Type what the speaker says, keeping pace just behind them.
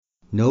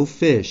No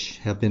fish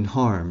have been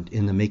harmed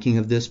in the making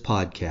of this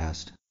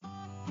podcast.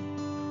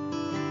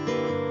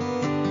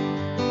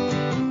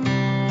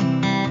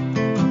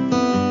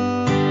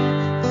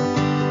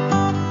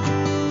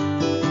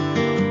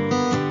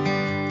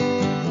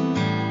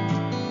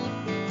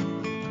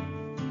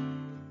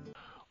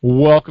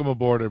 Welcome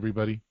aboard,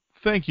 everybody.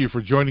 Thank you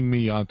for joining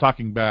me on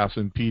Talking Bass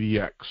and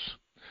PDX,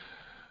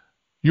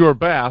 your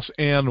bass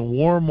and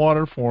warm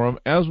water forum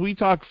as we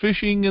talk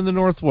fishing in the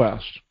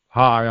Northwest.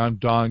 Hi, I'm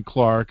Don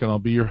Clark, and I'll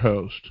be your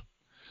host.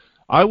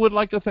 I would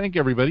like to thank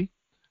everybody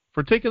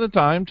for taking the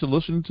time to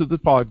listen to the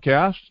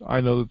podcast.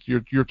 I know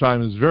that your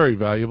time is very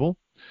valuable.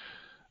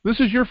 This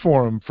is your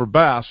forum for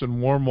bass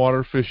and warm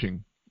water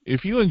fishing.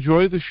 If you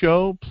enjoy the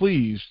show,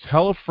 please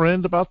tell a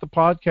friend about the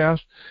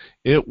podcast.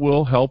 It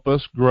will help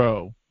us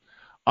grow.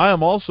 I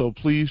am also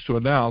pleased to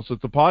announce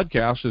that the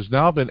podcast has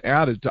now been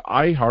added to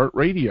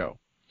iHeartRadio.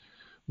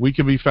 We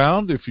can be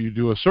found if you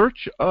do a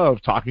search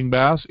of Talking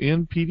Bass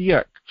in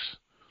PDX.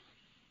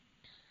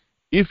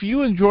 If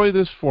you enjoy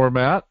this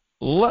format,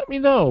 let me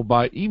know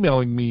by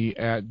emailing me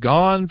at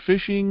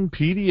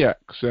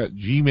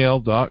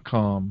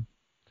gonefishingpdx@gmail.com.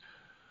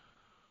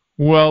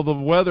 Well, the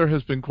weather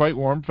has been quite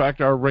warm. In fact,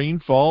 our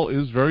rainfall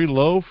is very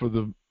low for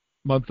the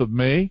month of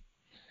May,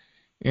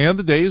 and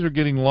the days are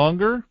getting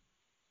longer.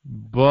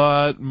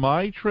 But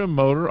my trim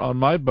motor on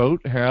my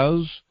boat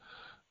has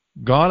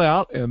gone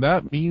out, and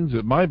that means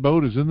that my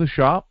boat is in the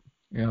shop,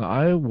 and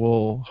I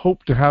will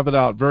hope to have it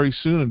out very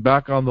soon and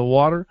back on the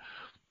water.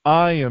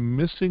 I am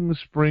missing the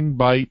spring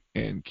bite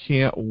and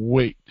can't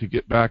wait to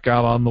get back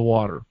out on the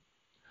water.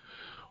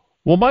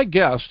 Well, my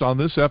guest on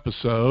this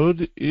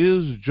episode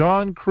is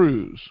John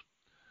Kruse.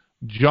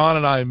 John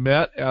and I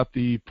met at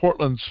the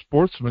Portland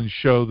Sportsman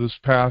Show this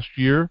past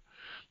year,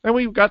 and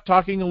we got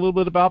talking a little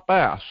bit about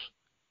bass.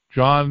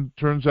 John,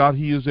 turns out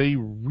he is a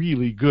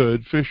really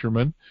good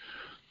fisherman.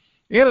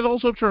 And it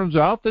also turns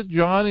out that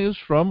John is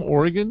from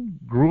Oregon,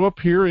 grew up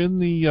here in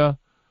the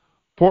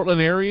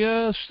Portland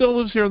area, still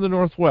lives here in the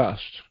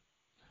Northwest.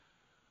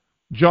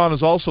 John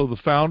is also the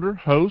founder,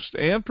 host,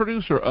 and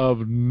producer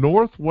of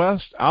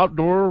Northwest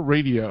Outdoor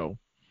Radio.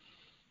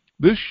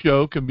 This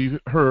show can be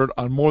heard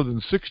on more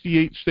than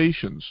 68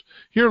 stations.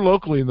 Here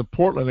locally in the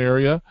Portland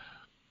area,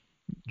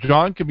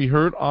 John can be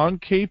heard on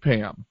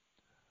KPAM.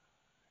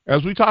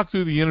 As we talk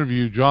through the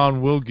interview,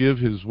 John will give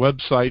his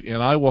website,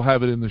 and I will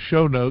have it in the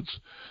show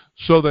notes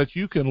so that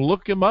you can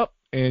look him up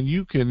and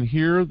you can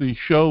hear the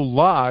show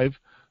live.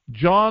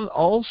 John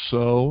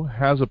also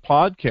has a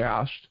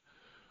podcast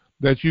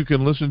that you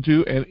can listen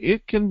to, and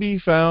it can be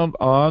found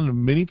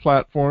on many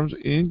platforms,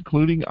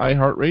 including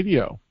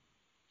iHeartRadio.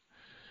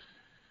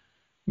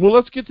 Well,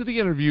 let's get to the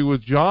interview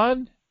with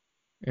John,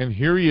 and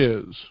here he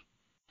is.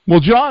 Well,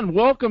 John,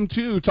 welcome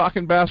to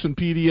Talking Bass and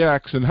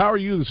PDX, and how are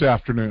you this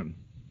afternoon?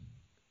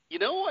 You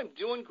know, I'm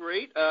doing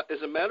great.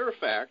 As a matter of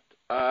fact,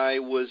 I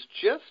was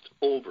just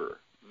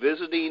over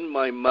visiting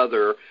my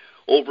mother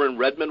over in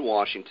Redmond,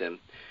 Washington,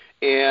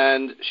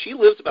 and she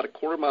lives about a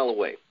quarter mile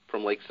away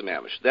from Lake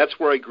Sammamish. That's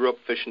where I grew up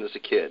fishing as a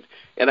kid,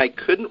 and I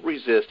couldn't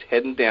resist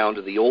heading down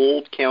to the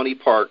old county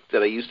park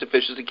that I used to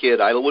fish as a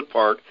kid, Idlewood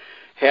Park.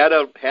 Had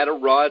a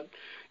rod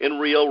and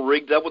reel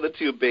rigged up with a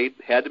tube bait,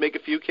 had to make a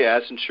few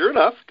casts, and sure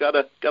enough, got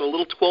a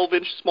little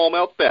 12-inch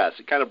smallmouth bass.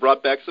 It kind of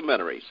brought back some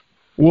memories.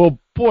 Well,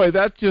 boy,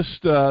 that just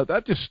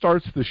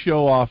starts the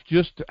show off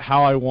just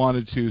how I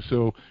wanted to.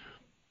 So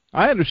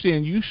I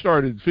understand you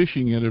started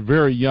fishing at a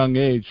very young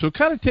age. So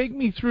kind of take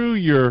me through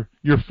your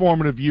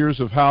formative years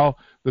of how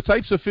the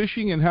types of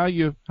fishing and how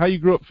you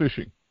grew up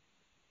fishing.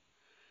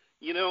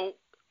 You know,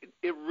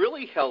 it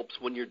really helps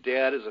when your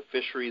dad is a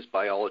fisheries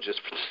biologist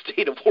for the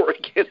state of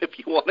Oregon if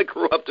you want to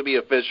grow up to be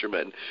a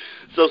fisherman.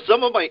 So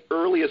some of my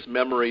earliest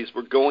memories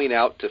were going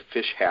out to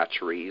fish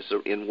hatcheries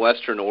in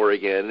western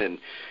Oregon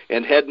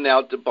and heading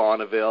out to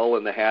Bonneville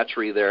and the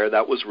hatchery there.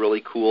 That was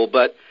really cool.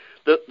 But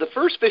the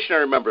first fishing I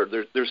remember,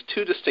 there's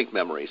two distinct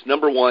memories.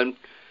 Number one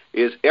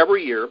is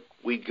every year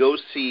we'd go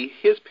see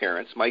his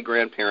parents, my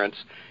grandparents,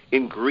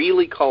 in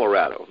Greeley,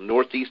 Colorado,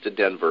 northeast of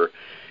Denver.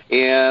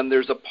 And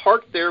there's a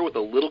park there with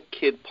a little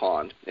kid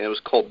pond, and it was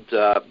called,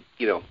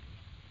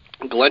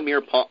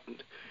 Glenmere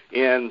Pond.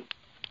 And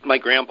my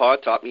grandpa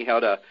taught me how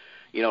to,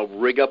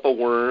 rig up a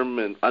worm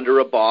and under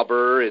a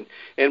bobber, and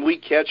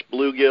we'd catch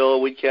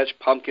bluegill, we'd catch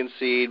pumpkin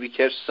seed, we'd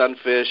catch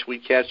sunfish,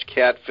 we'd catch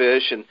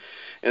catfish, and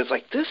it's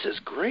like, this is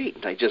great,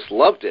 and I just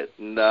loved it.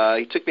 And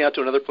he took me out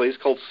to another place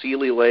called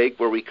Seeley Lake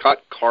where we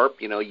caught carp,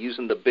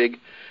 using the big,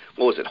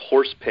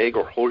 horse peg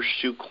or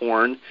horseshoe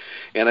corn,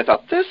 and I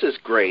thought, this is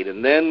great.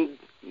 And then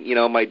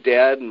my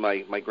dad and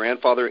my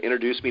grandfather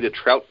introduced me to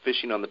trout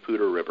fishing on the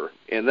Poudre River.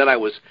 And then I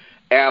was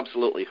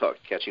absolutely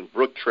hooked, catching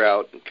brook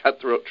trout and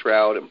cutthroat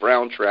trout and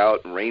brown trout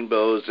and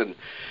rainbows. And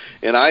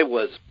I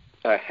was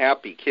a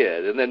happy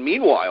kid. And then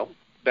meanwhile,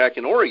 back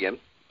in Oregon,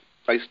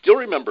 I still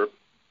remember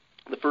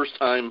the first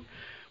time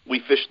we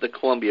fished the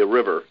Columbia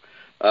River.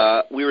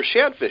 We were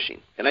shad fishing,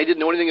 and I didn't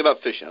know anything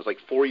about fishing. I was like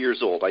 4 years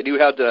old. I knew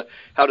how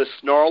to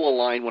snarl a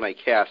line when I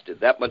cast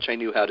it. That much I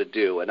knew how to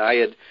do. And I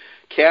had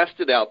cast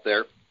it out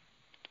there,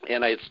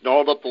 and I had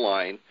snarled up the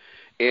line,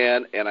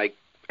 and I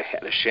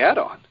had a shad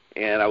on.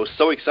 And I was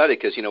so excited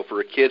because, for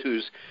a kid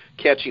who's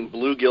catching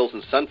bluegills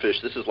and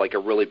sunfish, this is like a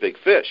really big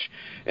fish.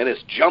 And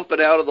it's jumping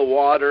out of the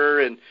water,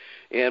 and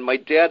my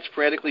dad's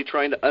frantically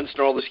trying to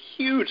unsnarl this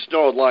huge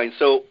snarled line.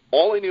 So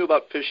all I knew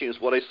about fishing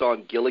is what I saw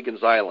on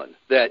Gilligan's Island,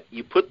 that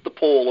you put the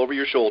pole over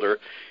your shoulder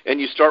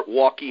and you start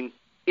walking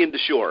into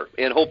shore,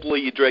 and hopefully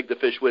you drag the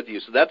fish with you.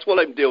 So that's what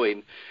I'm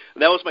doing.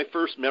 And that was my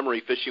first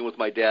memory fishing with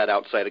my dad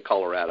outside of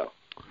Colorado.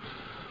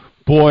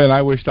 Boy, and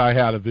I wished I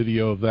had a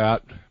video of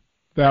that.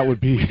 That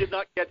would be. We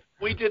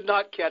did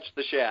not catch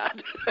the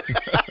shad.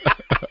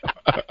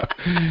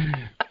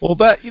 Well,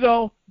 but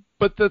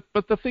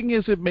the thing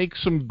is, it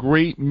makes some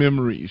great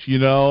memories,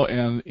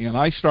 and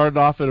I started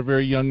off at a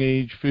very young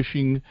age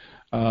fishing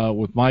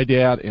with my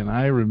dad, and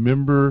I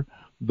remember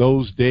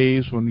those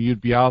days when you'd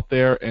be out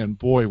there, and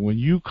boy, when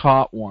you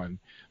caught one,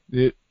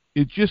 it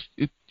just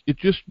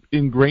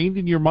ingrained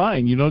in your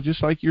mind,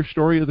 just like your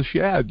story of the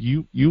shad.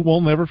 You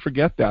will never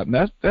forget that,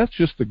 and that's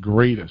just the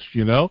greatest,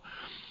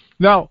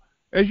 Now,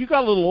 as you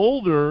got a little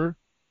older,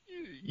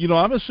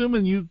 I'm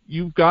assuming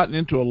you've gotten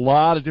into a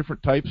lot of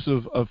different types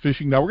of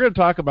fishing. Now, we're going to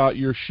talk about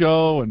your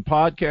show and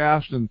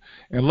podcast and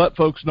let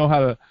folks know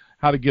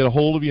how to get a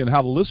hold of you and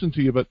how to listen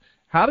to you. But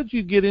how did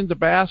you get into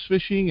bass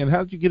fishing, and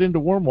how did you get into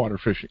warm water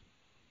fishing?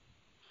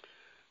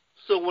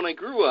 So when I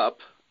grew up,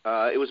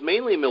 it was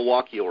mainly in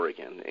Milwaukee,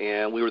 Oregon,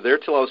 and we were there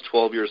till I was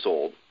 12 years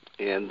old.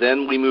 And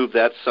then we moved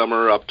that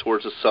summer up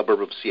towards a suburb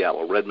of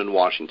Seattle, Redmond,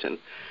 Washington.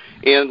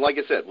 And like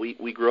I said,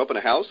 we grew up in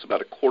a house about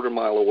a quarter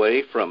mile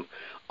away from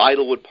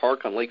Idlewood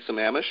Park on Lake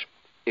Sammamish,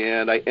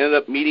 and I ended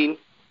up meeting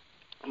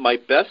my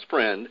best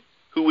friend,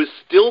 who is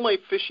still my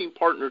fishing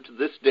partner to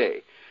this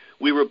day.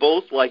 We were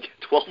both like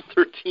 12,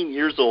 13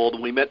 years old,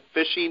 and we met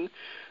fishing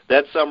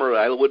that summer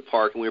at Idlewood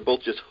Park, and we were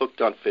both just hooked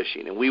on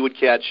fishing. And we would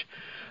catch,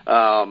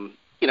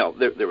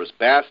 there was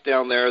bass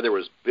down there. There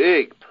was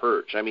big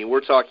perch. I mean, we're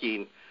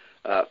talking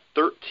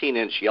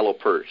 13-inch yellow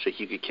perch that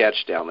you could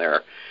catch down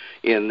there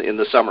in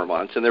the summer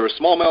months. And there was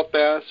smallmouth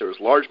bass, there was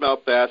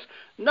largemouth bass,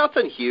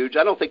 nothing huge.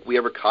 I don't think we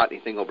ever caught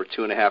anything over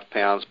 2.5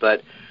 pounds,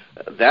 but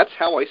that's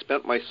how I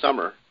spent my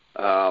summer,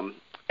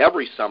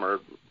 every summer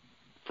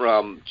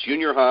from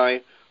junior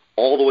high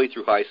all the way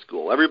through high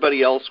school.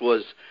 Everybody else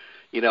was,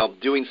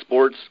 doing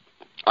sports.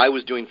 I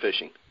was doing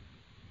fishing.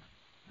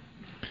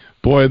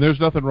 Boy, there's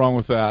nothing wrong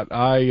with that.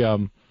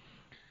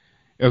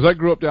 As I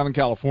grew up down in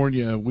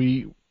California,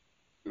 we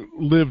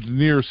lived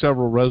near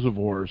several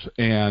reservoirs,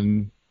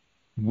 and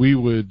we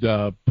would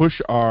push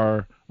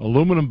our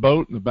aluminum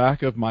boat in the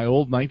back of my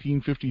old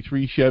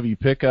 1953 Chevy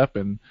pickup,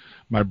 and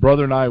my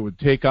brother and I would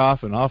take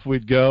off, and off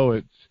we'd go.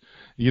 It's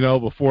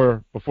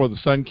before the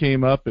sun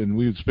came up, and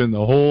we would spend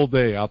the whole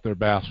day out there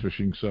bass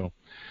fishing. So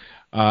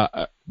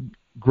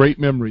great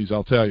memories,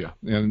 I'll tell you.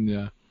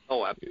 And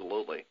oh,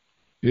 absolutely,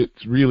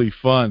 it's really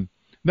fun.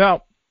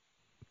 Now,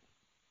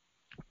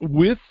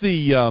 with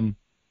the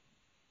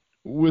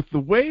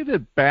way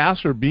that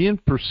bass are being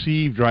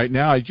perceived right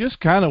now, I just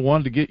kind of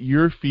wanted to get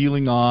your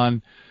feeling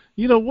on,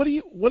 what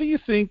do you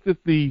think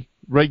that the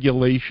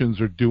regulations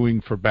are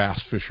doing for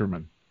bass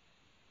fishermen?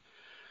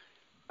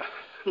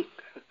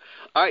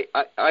 I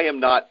am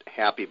not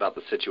happy about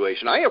the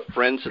situation. I have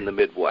friends in the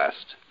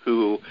Midwest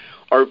who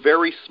are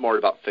very smart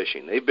about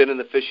fishing. They've been in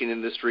the fishing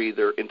industry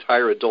their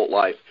entire adult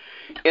life.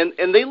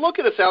 And they look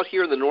at us out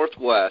here in the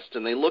Northwest,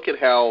 and they look at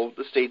how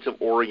the states of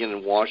Oregon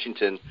and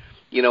Washington,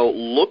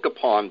 look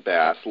upon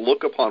bass,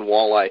 look upon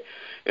walleye,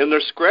 and they're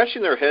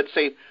scratching their heads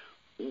saying,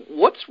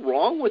 what's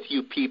wrong with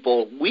you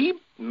people? We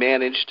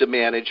managed to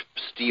manage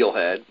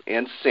steelhead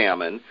and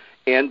salmon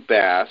and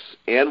bass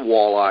and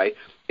walleye.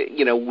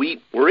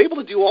 We're able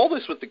to do all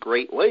this with the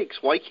Great Lakes.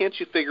 Why can't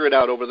you figure it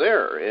out over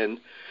there? And,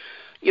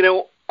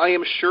 I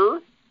am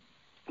sure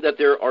that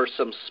there are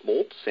some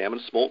smolt, salmon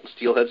smolt and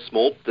steelhead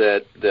smolt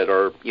that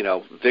are,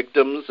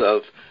 victims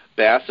of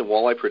bass and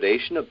walleye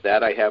predation. Of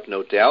that, I have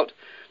no doubt.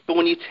 But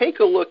when you take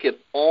a look at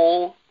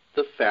all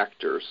the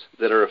factors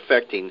that are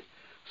affecting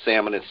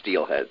salmon and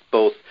steelhead,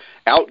 both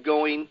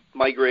outgoing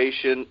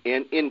migration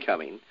and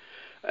incoming,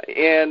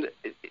 and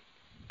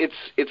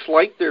it's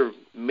like they're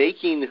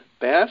making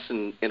bass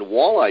and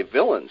walleye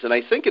villains. And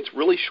I think it's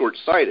really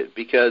short-sighted,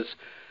 because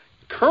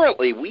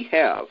currently we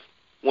have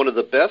one of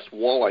the best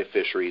walleye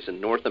fisheries in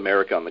North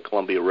America on the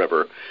Columbia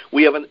River.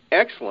 We have an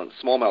excellent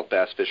smallmouth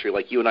bass fishery,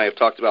 like you and I have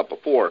talked about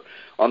before,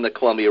 on the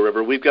Columbia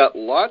River. We've got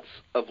lots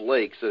of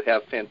lakes that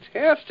have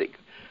fantastic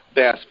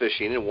bass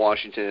fishing in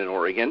Washington and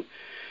Oregon.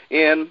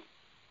 And,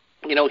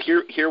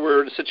 here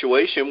we're in a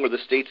situation where the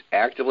state's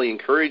actively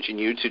encouraging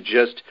you to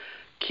just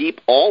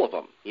keep all of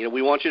them.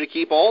 We want you to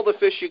keep all the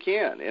fish you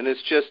can. And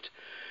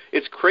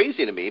it's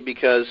crazy to me,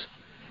 because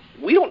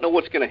we don't know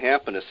what's going to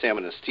happen as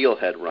salmon and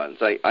steelhead runs.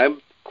 I'm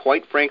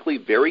quite frankly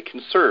very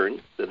concerned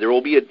that there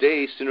will be a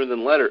day sooner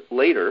than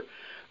later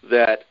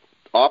that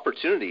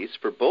opportunities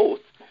for both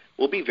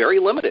will be very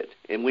limited,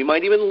 and we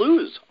might even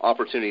lose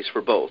opportunities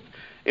for both.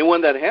 And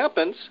when that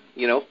happens,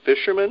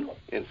 fishermen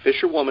and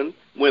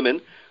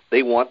women,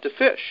 they want to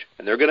fish,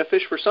 and they're going to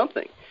fish for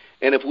something.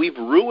 And if we've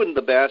ruined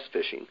the bass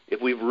fishing,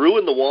 if we've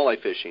ruined the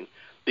walleye fishing,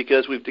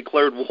 because we've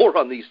declared war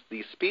on these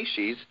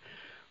species,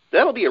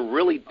 that'll be a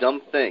really dumb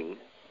thing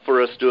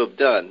for us to have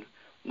done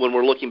when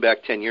we're looking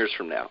back 10 years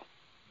from now.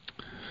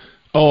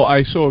 Oh,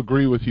 I so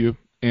agree with you,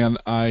 and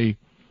I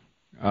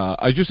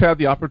just had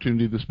the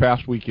opportunity this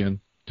past weekend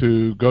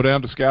to go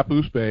down to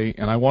Scappoose Bay,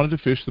 and I wanted to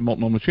fish the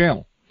Multnomah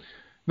Channel.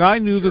 Now, I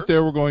knew that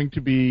there were going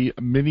to be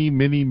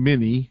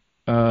many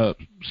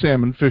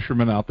salmon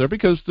fishermen out there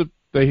because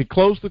they had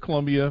closed the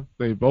Columbia,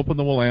 they've opened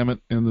the Willamette,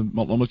 and the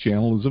Multnomah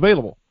Channel is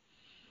available.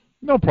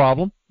 No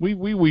problem. We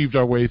weaved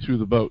our way through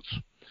the boats.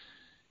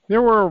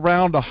 There were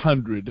around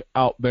 100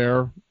 out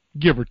there,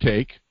 give or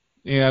take,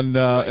 and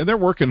they're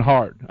working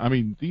hard. I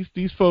mean,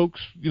 these folks,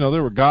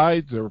 there were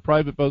guides, there were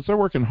private boats, they're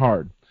working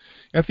hard.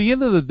 At the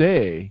end of the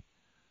day,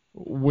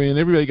 when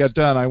everybody got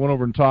done, I went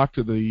over and talked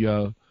to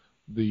the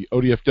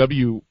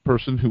ODFW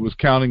person who was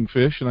counting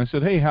fish, and I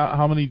said, "Hey,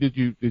 how many did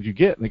you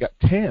get?" And they got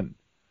 10.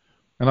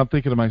 And I'm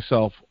thinking to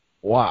myself,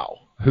 wow,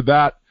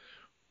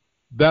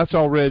 that's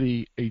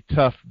already a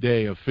tough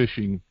day of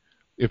fishing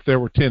if there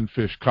were 10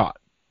 fish caught.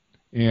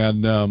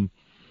 And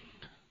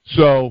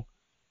so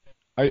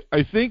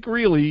I think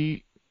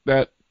really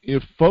that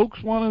if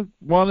folks want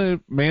to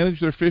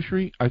manage their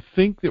fishery, I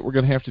think that we're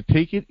going to have to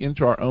take it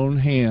into our own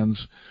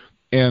hands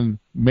and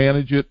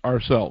manage it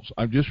ourselves.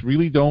 I just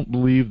really don't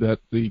believe that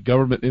the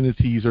government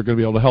entities are going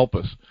to be able to help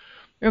us.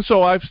 And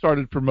so I've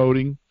started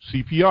promoting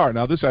CPR.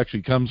 Now, this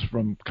actually comes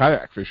from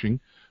kayak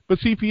fishing, but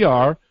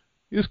CPR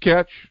is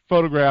catch,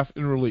 photograph,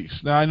 and release.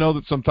 Now, I know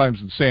that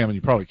sometimes in salmon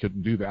you probably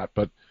couldn't do that,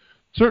 but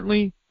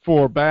certainly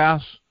for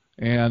bass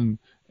and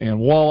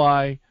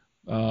walleye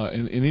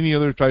and any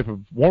other type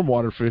of warm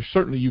water fish,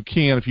 certainly you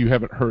can if you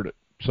haven't heard it.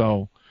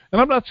 So, and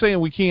I'm not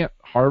saying we can't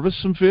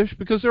harvest some fish,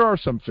 because there are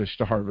some fish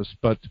to harvest,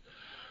 but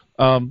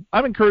I'm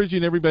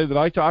encouraging everybody that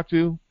I talk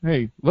to,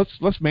 hey,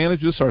 let's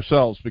manage this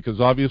ourselves,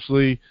 because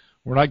obviously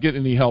we're not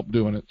getting any help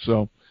doing it.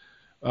 So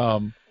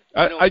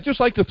I just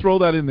like to throw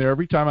that in there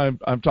every time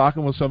I'm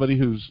talking with somebody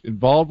who's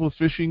involved with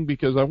fishing,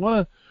 because I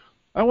want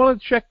to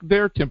check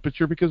their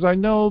temperature, because I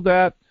know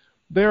that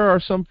there are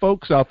some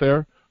folks out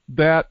there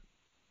that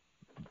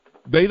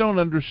they don't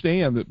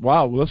understand that,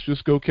 wow, let's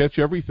just go catch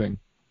everything.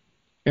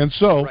 And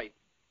so right.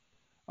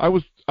 I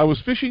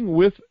was fishing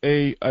with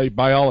a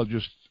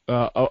biologist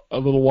a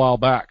little while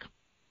back,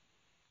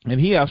 and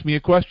he asked me a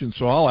question,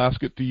 so I'll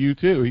ask it to you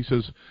too. He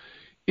says,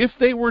 if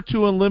they were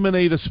to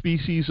eliminate a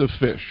species of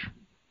fish,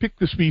 pick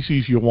the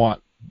species you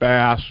want,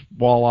 bass,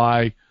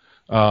 walleye,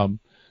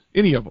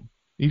 any of them.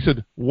 He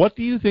said, what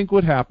do you think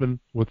would happen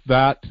with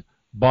that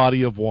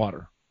body of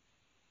water?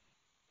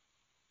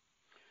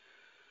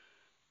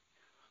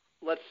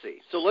 Let's see.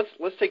 So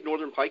let's take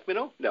northern pike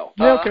minnow? No.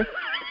 Yeah, okay.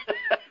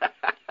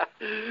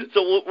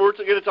 So we're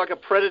going to talk a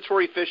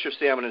predatory fish of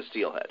salmon and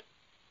steelhead.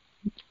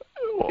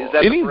 Is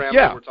that the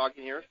parameter we're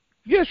talking here?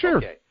 Yeah, sure.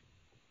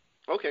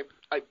 Okay.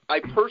 I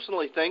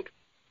personally think,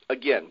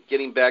 again,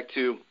 getting back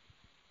to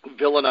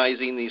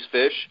villainizing these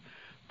fish,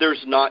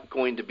 there's not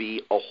going to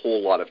be a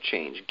whole lot of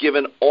change,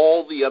 given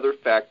all the other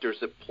factors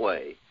at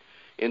play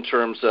in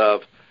terms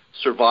of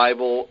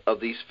survival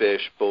of these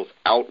fish, both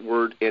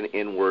outward and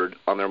inward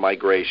on their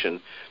migration.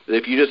 That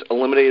if you just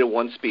eliminated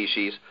one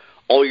species,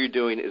 all you're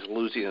doing is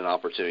losing an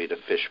opportunity to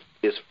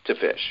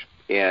fish.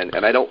 And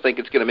I don't think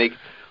it's going to make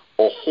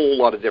a whole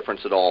lot of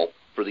difference at all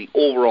for the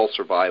overall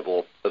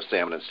survival of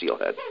salmon and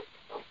steelhead.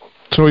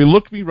 So he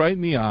looked me right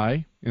in the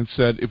eye and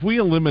said, if we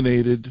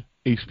eliminated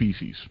a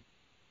species,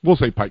 we'll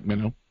say pike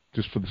minnow,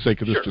 just for the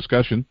sake of this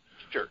discussion.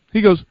 Sure.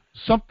 He goes,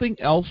 something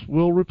else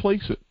will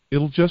replace it.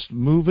 It'll just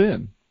move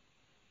in.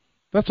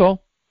 That's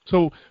all.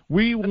 So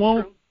we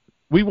won't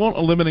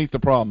eliminate the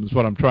problem, is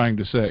what I'm trying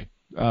to say.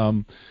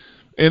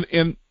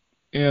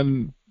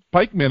 And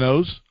pike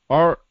minnows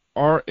are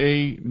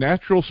a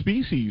natural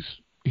species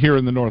here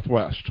in the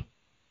Northwest.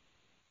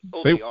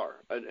 Oh, they are.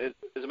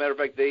 As a matter of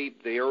fact,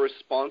 they are a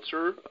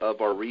sponsor of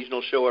our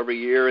regional show every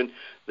year, and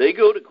they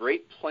go to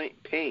great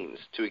pains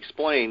to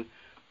explain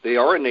they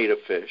are a native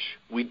fish.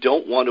 We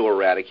don't want to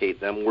eradicate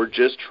them. We're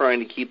just trying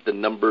to keep the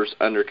numbers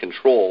under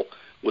control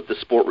with the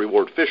Sport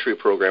Reward Fishery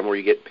Program, where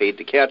you get paid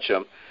to catch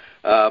them.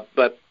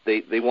 But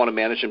they want to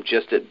manage them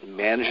just at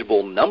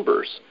manageable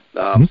numbers.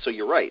 So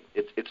you're right.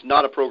 It's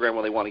not a program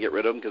where they want to get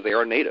rid of them because they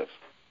are native.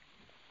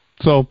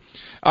 So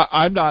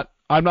I'm not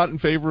in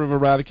favor of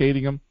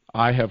eradicating them.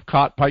 I have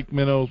caught pike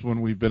minnows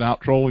when we've been out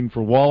trolling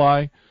for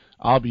walleye.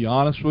 I'll be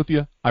honest with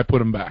you, I put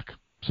them back.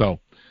 So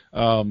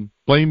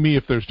blame me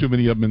if there's too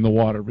many of them in the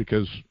water,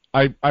 because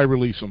I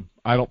release them.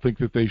 I don't think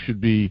that they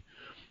should be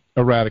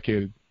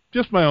eradicated.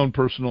 Just my own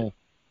personal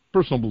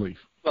belief.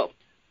 Well,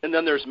 and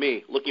then there's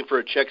me looking for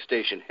a check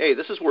station. Hey,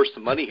 this is worth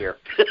some money here.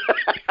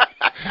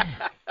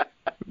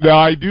 Now,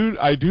 I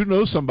do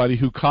know somebody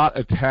who caught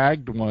a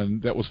tagged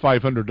one that was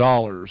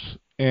 $500,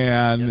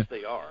 and yes,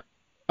 they are.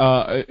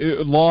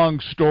 Long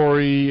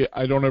story.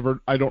 I don't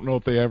know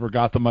if they ever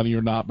got the money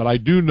or not, but I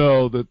do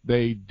know that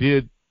they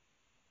did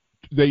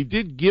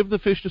give the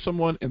fish to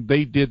someone, and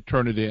they did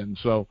turn it in.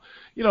 So,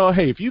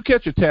 hey, if you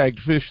catch a tagged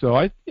fish,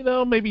 though,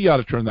 maybe you ought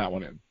to turn that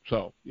one in.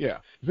 So, yeah,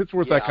 if it's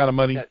worth that kind of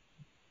money.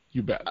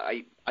 You bet.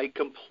 I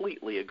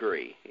completely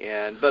agree.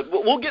 But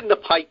we'll get into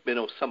pike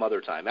minnow some other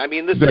time. I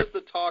mean, this is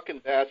the Talkin'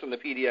 Bass and the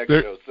PDX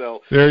show,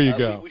 so there you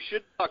go. We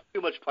shouldn't talk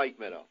too much pike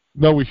minnow.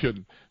 No, we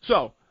shouldn't.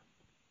 So,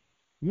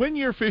 when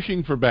you're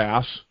fishing for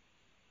bass,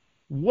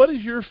 what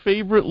is your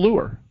favorite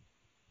lure?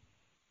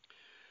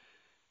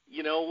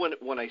 You know,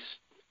 when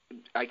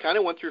I kind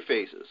of went through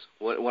phases.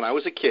 When I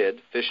was a kid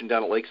fishing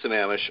down at Lake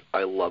Sammamish,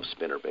 I loved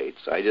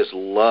spinnerbaits. I just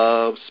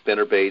loved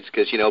spinnerbaits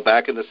because, you know,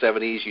 back in the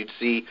 70s, you'd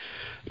see,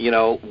 you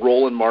know,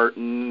 Roland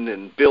Martin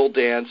and Bill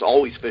Dance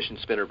always fishing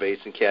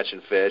spinnerbaits and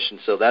catching fish, and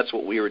so that's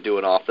what we were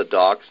doing off the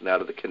docks and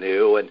out of the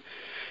canoe.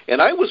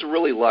 And I was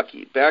really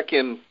lucky. Back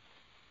in,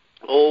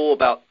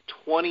 about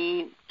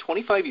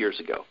 25 years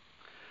ago,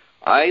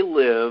 I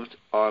lived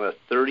on a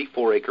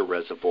 34-acre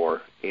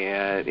reservoir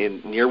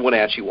near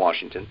Wenatchee,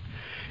 Washington.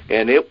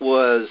 And it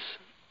was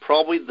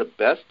probably the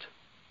best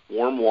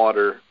warm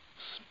water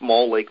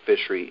small lake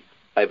fishery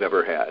I've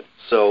ever had.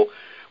 So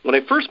when I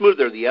first moved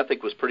there, the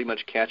ethic was pretty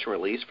much catch and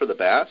release for the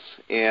bass.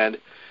 And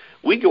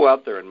we'd go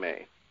out there in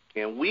May,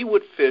 and we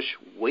would fish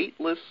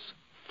weightless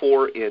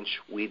 4-inch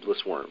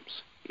weedless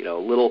worms. You know,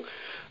 little,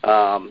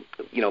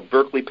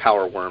 Berkeley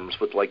power worms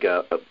with like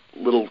a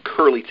little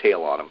curly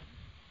tail on them.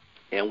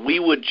 And we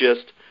would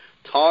just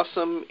toss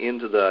them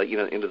into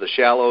the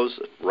shallows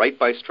right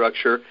by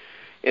structure.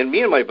 And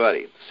me and my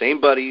buddy, same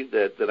buddy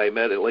that I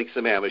met at Lake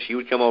Sammamish, he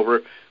would come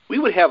over. We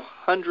would have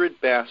 100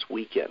 bass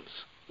weekends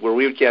where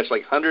we would catch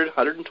like 100,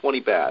 120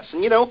 bass.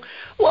 And, you know,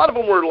 a lot of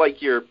them were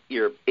like your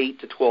 8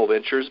 to 12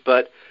 inchers,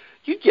 but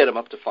you'd get them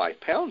up to 5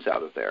 pounds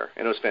out of there.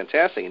 And it was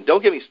fantastic. And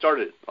don't get me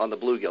started on the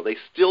bluegill. They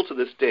still to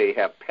this day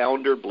have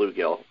pounder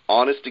bluegill,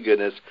 honest to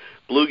goodness,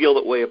 bluegill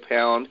that weigh a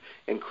pound,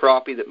 and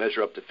crappie that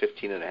measure up to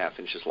 15.5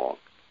 inches long.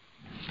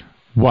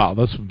 Wow,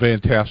 that's a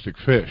fantastic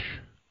fish.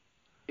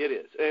 It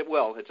is.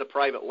 Well, it's a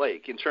private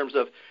lake in terms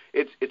of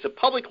it's a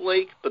public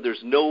lake, but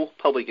there's no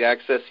public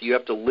access. You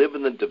have to live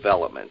in the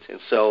development, and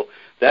so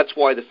that's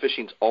why the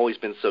fishing's always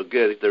been so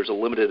good. There's a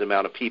limited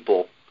amount of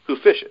people who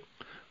fish it.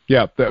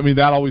 Yeah, I mean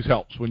that always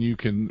helps when you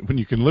can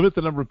limit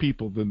the number of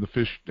people, then the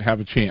fish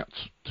have a chance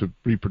to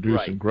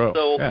reproduce and grow.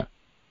 So at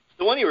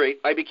any rate,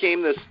 I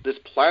became this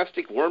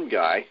plastic worm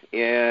guy,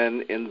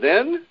 and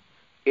then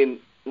in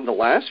the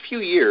last few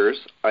years,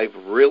 I've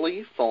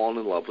really fallen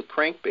in love with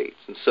crankbaits.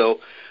 And so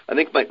I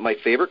think my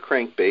favorite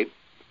crankbait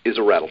is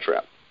a rattle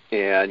trap.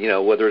 And, you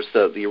know, whether it's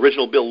the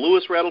original Bill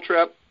Lewis rattle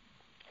trap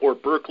or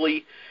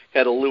Berkeley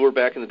had a lure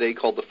back in the day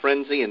called the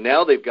Frenzy, and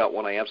now they've got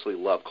one I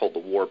absolutely love called the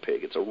War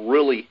Pig. It's a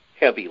really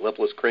heavy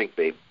lipless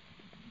crankbait.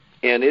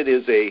 And it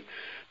is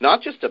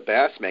not just a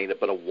bass magnet,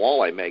 but a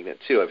walleye magnet,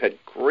 too. I've had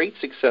great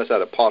success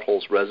out of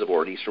Potholes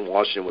Reservoir in eastern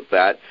Washington with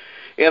that.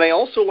 And I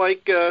also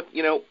like,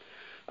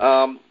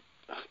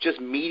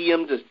 just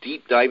medium to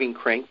deep diving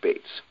crankbaits,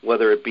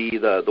 whether it be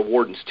the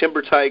Warden's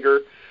Timber Tiger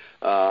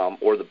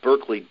or the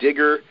Berkeley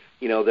Digger,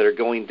 you know, that are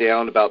going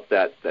down about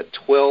that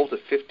 12 to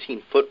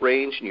 15 foot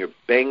range, and you're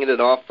banging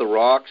it off the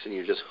rocks and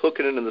you're just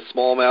hooking it in the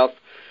smallmouth.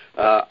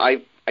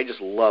 I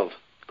just love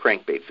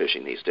crankbait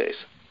fishing these days.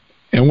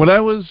 And when I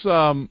was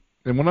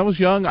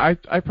young,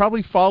 I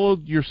probably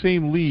followed your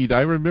same lead.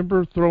 I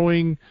remember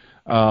throwing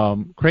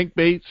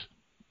crankbaits.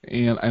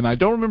 And I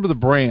don't remember the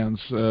brands.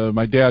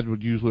 My dad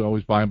would usually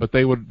always buy them, but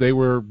they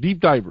were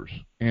deep divers,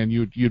 and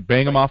you'd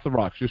bang them off the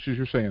rocks, just as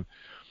you're saying.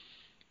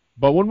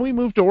 But when we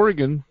moved to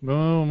Oregon,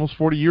 almost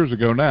 40 years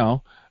ago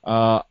now,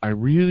 I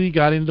really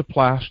got into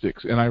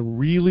plastics, and I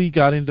really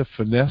got into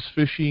finesse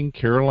fishing,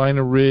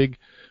 Carolina rig,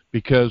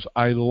 because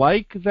I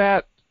like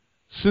that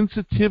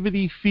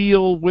sensitivity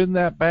feel when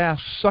that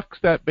bass sucks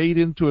that bait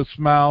into its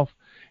mouth,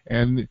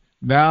 and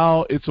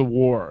now it's a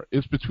war.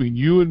 It's between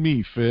you and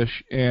me,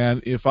 fish.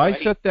 And if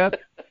I set that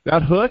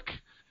hook,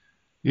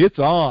 it's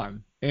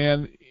on.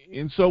 And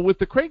so with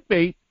the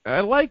crankbait,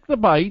 I like the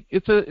bite.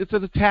 It's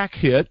an attack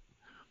hit,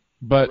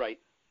 but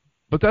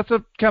that's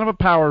a kind of a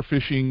power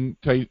fishing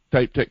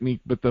type technique.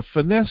 But the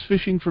finesse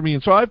fishing for me,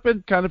 and so I've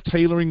been kind of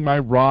tailoring my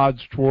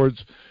rods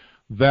towards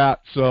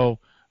that. So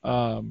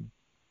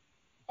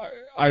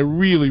I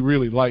really,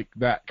 really like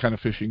that kind of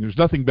fishing. There's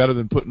nothing better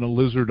than putting a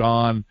lizard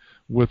on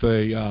with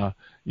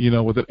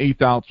with an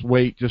 1/8 ounce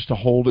weight just to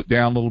hold it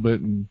down a little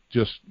bit and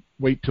just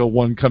wait till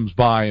one comes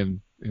by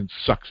and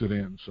sucks it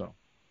in. So,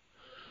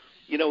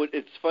 you know,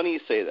 it's funny you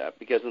say that,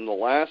 because in the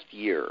last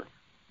year,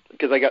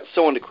 because I got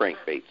so into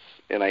crankbaits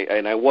and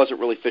I wasn't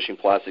really fishing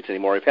plastics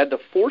anymore, I've had to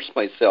force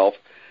myself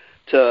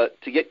to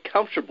get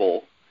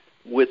comfortable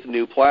with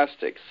new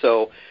plastics.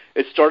 So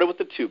it started with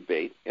the tube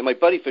bait, and my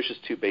buddy fishes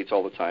tube baits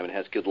all the time and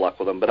has good luck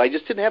with them, but I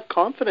just didn't have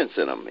confidence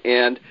in them.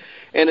 And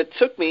it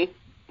took me,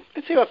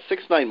 I'd say, about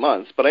 6-9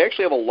 months, but I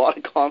actually have a lot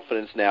of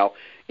confidence now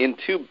in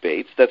tube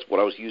baits. That's what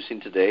I was using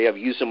today. I've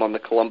used them on the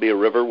Columbia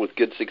River with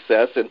good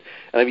success, and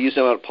I've used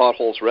them at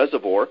Potholes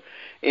Reservoir.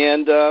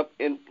 And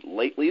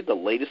lately, the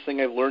latest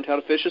thing I've learned how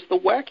to fish is the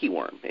wacky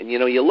worm. And, you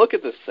know, you look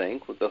at this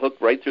thing with the hook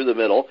right through the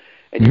middle,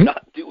 and you're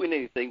not doing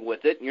anything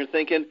with it, and you're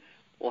thinking,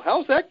 well,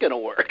 how's that going to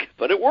work?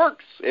 But it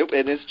works.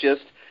 And it's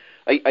just,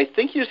 I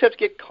think you just have to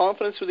get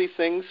confidence with these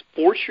things,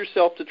 force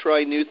yourself to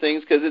try new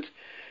things, because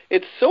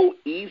it's so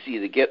easy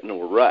to get into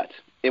a rut.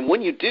 And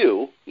when you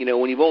do,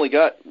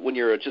 when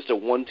you're just a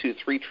 1, 2,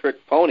 3 trick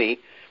pony,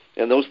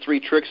 and those 3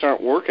 tricks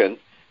aren't working,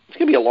 it's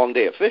going to be a long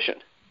day of fishing.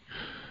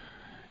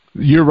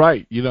 You're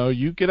right.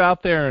 You get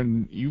out there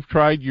and you've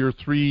tried your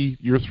three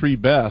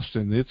best,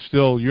 and it's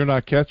still, you're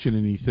not catching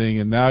anything,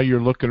 and now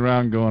you're looking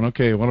around going,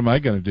 okay, what am I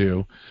going to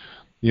do?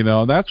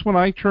 And that's when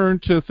I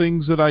turn to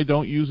things that I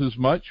don't use as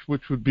much,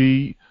 which would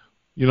be,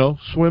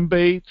 swim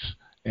baits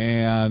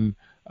and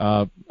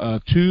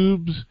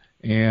tubes.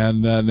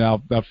 And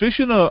now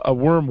fishing a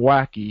worm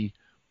wacky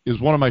is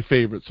one of my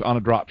favorites on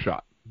a drop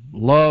shot.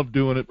 Love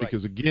doing it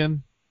because,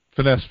 again,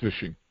 finesse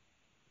fishing.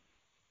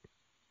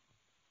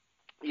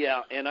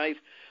 Yeah, and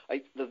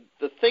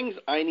the things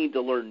I need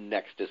to learn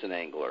next as an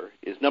angler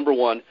is, number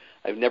one,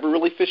 I've never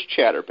really fished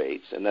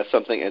chatterbaits, and that's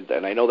something,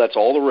 and I know that's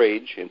all the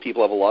rage, and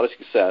people have a lot of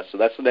success, so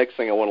that's the next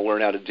thing I want to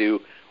learn how to do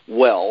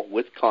well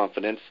with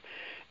confidence.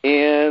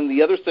 And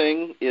the other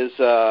thing is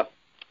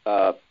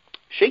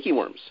shaky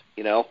worms.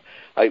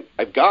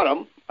 I've got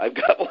them. I've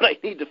got what I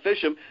need to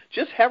fish them.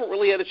 Just haven't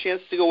really had a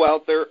chance to go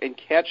out there and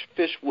catch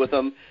fish with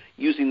them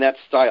using that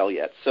style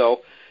yet.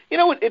 So,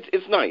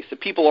 it's nice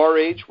that people our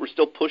age, we're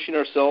still pushing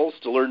ourselves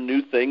to learn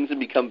new things and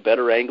become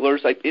better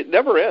anglers. It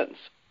never ends.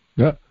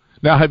 Yeah.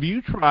 Now, have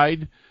you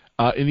tried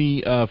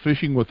any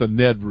fishing with a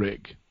Ned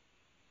rig?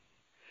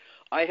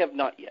 I have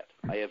not yet.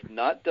 I have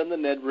not done the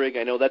Ned rig.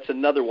 I know that's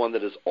another one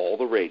that is all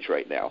the rage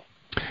right now.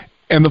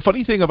 And the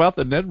funny thing about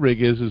the Ned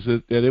rig is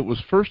that it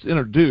was first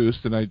introduced,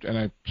 and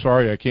I'm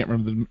sorry, I can't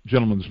remember the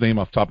gentleman's name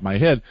off the top of my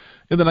head,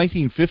 in the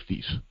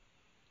 1950s.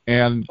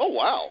 And oh,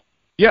 wow.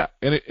 Yeah,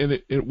 and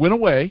it went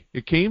away.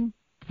 It came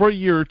for a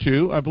year or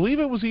two. I believe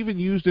it was even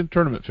used in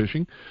tournament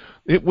fishing.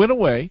 It went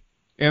away,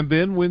 and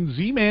then when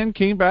Z-Man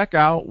came back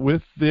out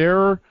with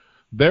their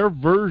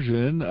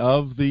version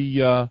of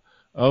the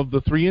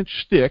 3-inch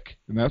stick,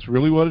 and that's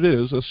really what it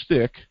is, a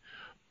stick,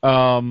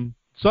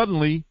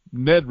 suddenly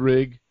Ned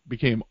rig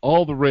became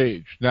all the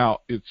rage. Now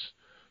it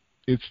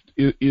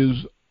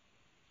is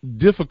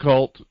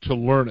difficult to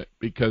learn it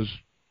because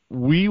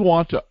we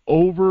want to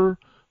over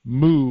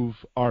move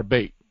our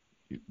bait.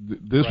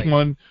 This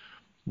one,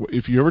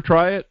 if you ever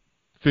try it,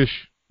 fish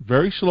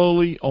very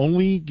slowly.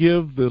 Only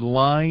give the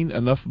line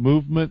enough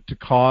movement to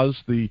cause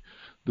the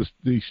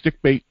stick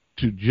bait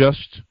to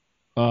just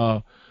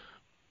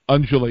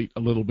undulate a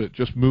little bit,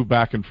 just move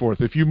back and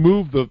forth. If you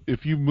move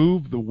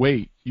the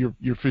weight,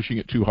 you're fishing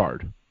it too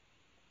hard.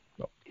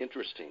 So.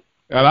 Interesting.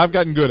 And I've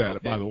gotten good at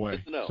it, by the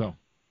way. So.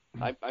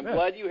 I'm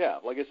glad you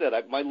have. Like I said,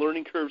 my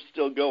learning curve's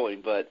still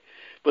going, but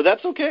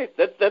that's okay.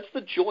 That's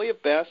the joy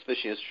of bass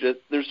fishing.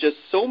 There's just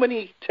so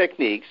many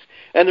techniques,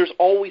 and there's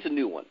always a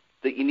new one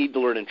that you need to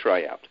learn and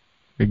try out.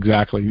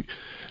 Exactly.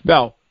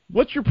 Now,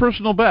 what's your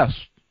personal best?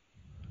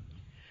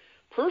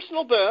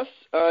 Personal best,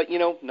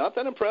 not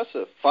that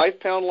impressive.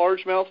 5-pound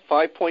largemouth,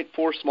 5.4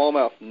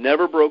 smallmouth.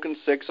 Never broken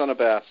 6 on a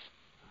bass.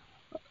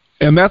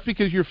 And that's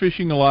because you're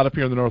fishing a lot up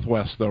here in the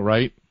Northwest, though,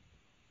 right?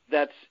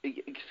 That's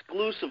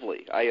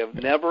exclusively. I have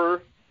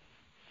never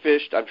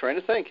fished. I'm trying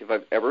to think if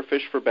I've ever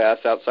fished for bass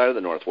outside of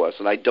the Northwest,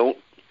 and I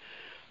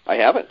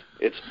haven't.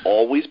 It's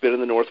always been in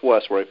the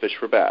Northwest where I fish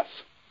for bass.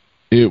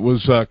 It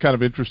was kind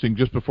of interesting.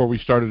 Just before we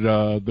started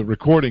the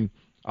recording,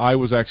 I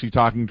was actually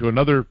talking to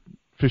another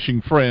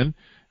fishing friend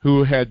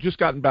who had just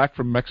gotten back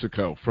from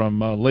Mexico,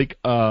 from Lake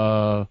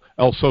El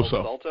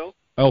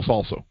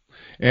Salso.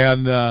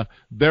 And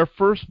their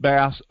first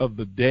bass of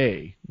the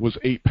day was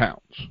 8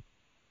 pounds.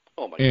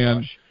 Oh, my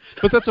gosh.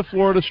 But that's a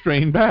Florida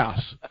strain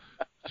bass.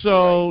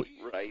 So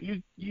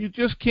right. You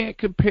just can't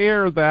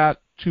compare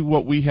that to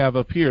what we have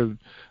up here.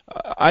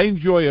 I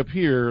enjoy up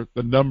here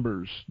the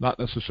numbers, not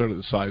necessarily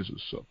the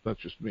sizes. So that's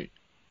just me.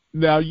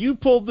 Now, you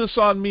pulled this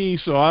on me,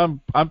 so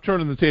I'm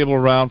turning the table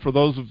around. For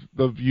those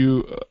of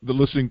you that are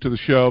listening to the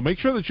show, make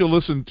sure that you'll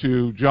listen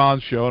to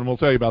John's show, and we'll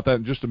tell you about that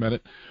in just a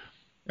minute.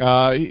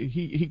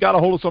 He got a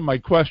hold of some of my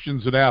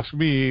questions and asked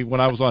me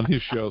when I was on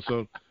his show.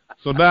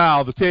 So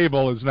now the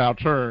table is now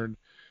turned.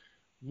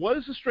 What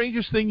is the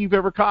strangest thing you've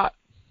ever caught?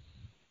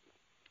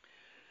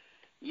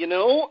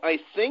 I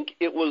think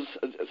it was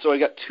 – so I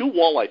got 2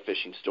 walleye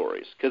fishing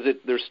stories because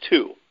there's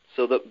 2.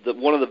 So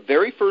one of the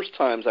very first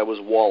times I was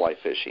walleye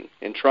fishing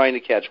and trying to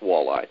catch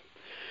walleye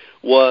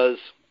was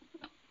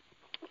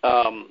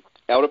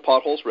out at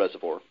Potholes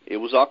Reservoir. It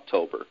was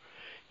October.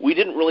 We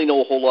didn't really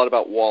know a whole lot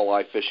about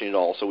walleye fishing at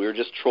all, so we were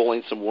just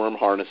trolling some worm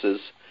harnesses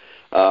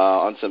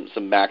on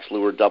some max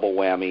lure double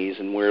whammies,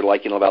 and we were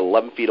about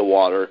 11 feet of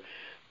water,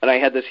 and I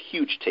had this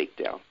huge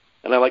takedown.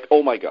 And I'm like,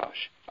 oh, my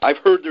gosh, I've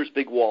heard there's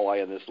big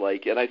walleye in this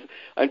lake, and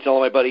I'm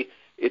telling my buddy,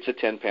 it's a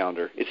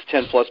 10-pounder. It's a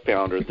 10-plus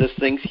pounder. This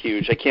thing's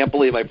huge. I can't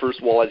believe my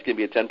first walleye is going to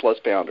be a 10-plus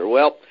pounder.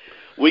 Well,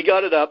 we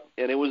got it up,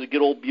 and it was a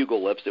good old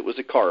bugle lips. It was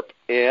a carp,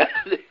 and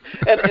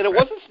it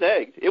wasn't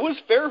snagged. It was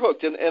fair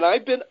hooked, and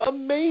I've been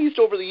amazed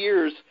over the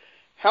years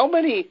how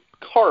many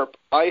carp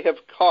I have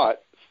caught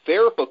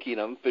fair hooking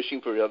them,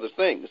 fishing for other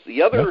things.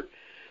 The other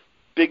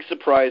big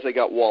surprise I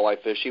got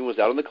walleye fishing was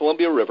out on the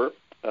Columbia River,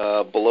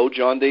 below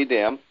John Day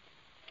Dam,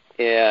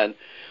 and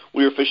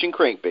we were fishing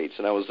crankbaits,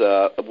 and I was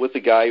with a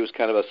guy who was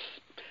kind of a,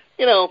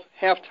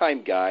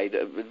 half-time guide,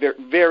 a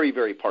very,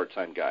 very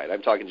part-time guide.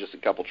 I'm talking just a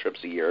couple trips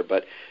a year,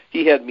 but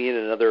he had me and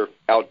another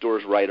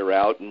outdoors writer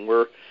out, and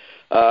we're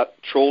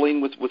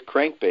trolling with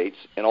crankbaits,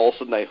 and all of a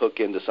sudden I hook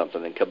into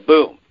something, and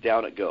kaboom,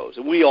 down it goes.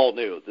 And we all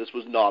knew this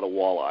was not a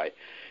walleye.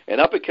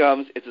 And up it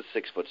comes, it's a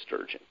 6-foot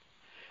sturgeon.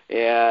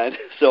 And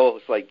so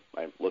it's like,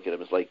 I look at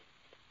him, it's like,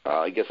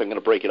 I guess I'm going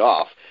to break it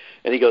off.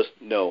 And he goes,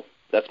 no,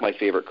 that's my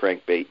favorite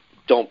crankbait.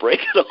 Don't break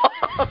it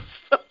off.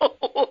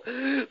 So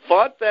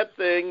fought that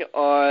thing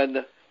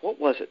on,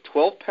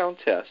 12-pound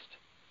test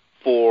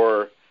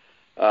for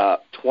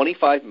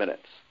 25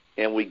 minutes.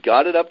 And we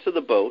got it up to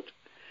the boat,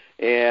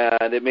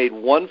 and it made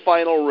one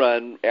final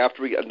run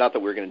after not that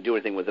we were going to do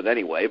anything with it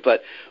anyway,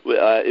 but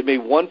it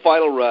made one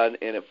final run,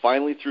 and it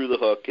finally threw the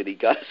hook, and he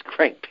got his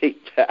crankbait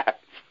back.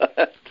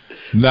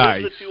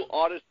 Nice. Those are the two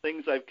oddest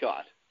things I've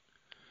caught.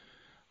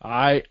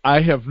 I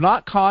have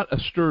not caught a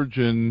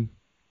sturgeon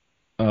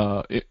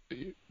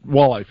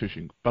walleye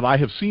fishing, but I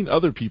have seen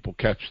other people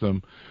catch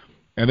them,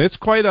 and that's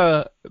quite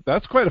a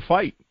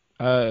fight.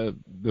 The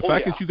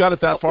fact that you got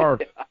it that far,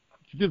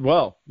 you did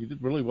well. You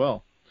did really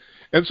well.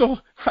 And so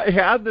I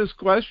had this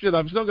question.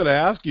 I'm still going to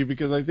ask you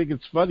because I think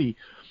it's funny.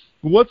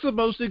 What's the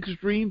most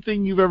extreme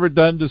thing you've ever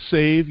done to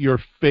save your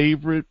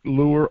favorite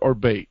lure or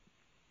bait?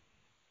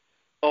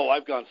 Oh,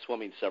 I've gone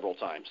swimming several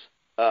times.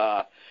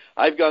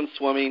 I've gone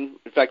swimming.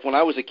 In fact, when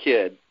I was a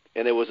kid,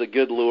 and it was a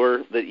good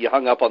lure that you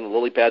hung up on the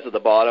lily pads at the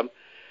bottom,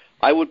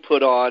 I would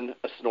put on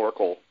a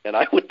snorkel, and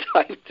I would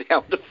dive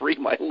down to free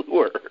my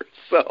lure.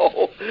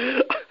 So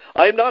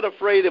I'm not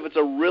afraid if it's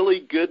a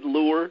really good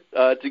lure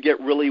to get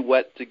really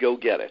wet to go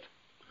get it.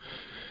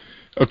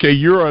 Okay,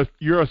 you're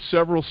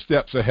several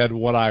steps ahead of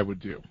what I would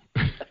do.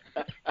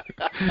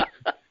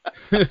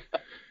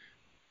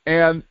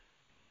 And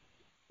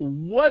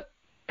what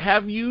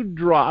have you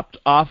dropped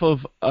off of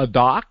a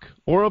dock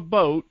or a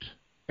boat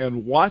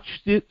and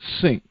watched it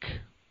sink?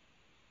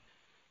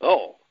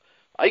 Oh,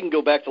 I can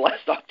go back to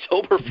last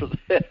October for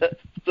this.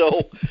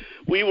 So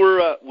we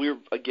were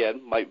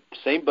again, my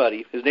same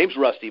buddy. His name's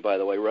Rusty, by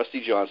the way,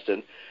 Rusty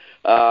Johnston.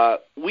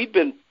 We'd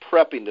been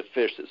prepping to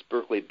fish this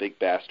Berkeley Big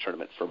Bass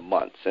tournament for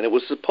months, and it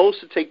was supposed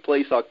to take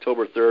place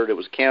October 3rd. It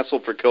was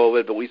canceled for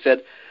COVID, but we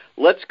said,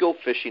 let's go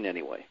fishing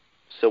anyway.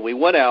 So we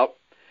went out,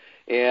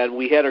 and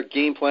we had our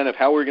game plan of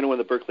how we were going to win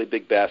the Berkeley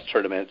Big Bass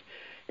tournament.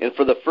 And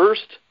for the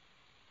first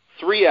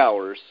 3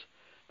 hours,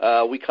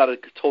 we caught a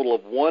total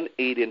of 1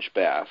 8-inch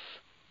bass,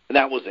 and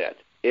that was it.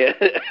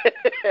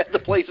 The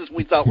places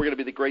we thought were going to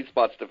be the great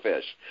spots to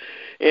fish.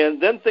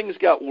 And then things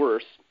got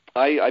worse.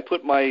 I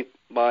put my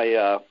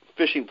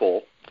fishing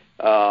pole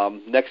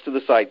next to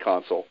the side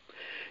console,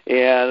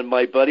 and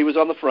my buddy was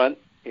on the front,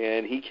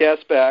 and he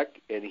cast back,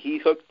 and he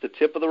hooked the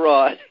tip of the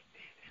rod,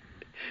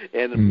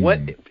 and it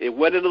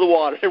went into the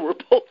water, and we're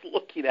both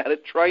looking at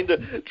it, trying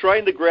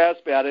to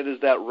grasp at it as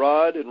that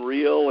rod and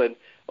reel, and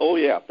oh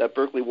yeah, that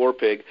Berkeley War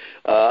Pig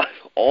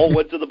all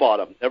went to the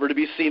bottom, never to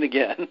be seen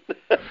again.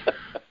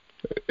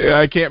 Yeah,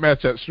 I can't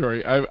match that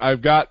story.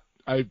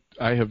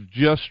 I have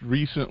just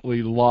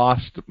recently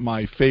lost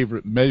my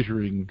favorite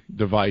measuring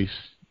device,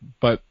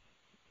 but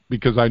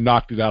because I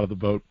knocked it out of the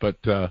boat. But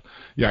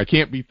yeah, I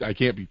can't beat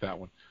that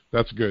one.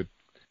 That's good.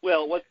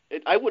 Well,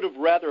 I would have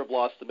rather have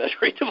lost the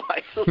measuring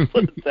device. Let's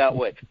put it that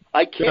way.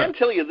 I can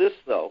tell you this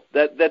though,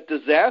 that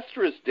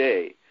disastrous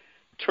day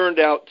turned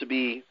out to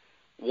be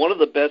one of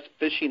the best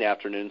fishing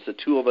afternoons the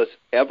two of us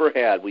ever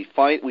had. We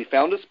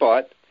found a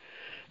spot,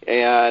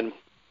 and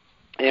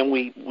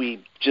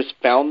we just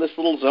found this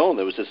little zone.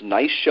 There was this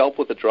nice shelf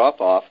with a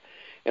drop-off,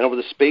 and over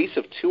the space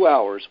of 2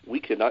 hours, we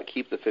could not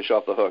keep the fish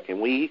off the hook. And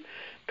we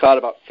caught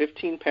about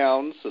 15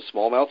 pounds of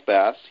smallmouth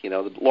bass.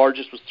 The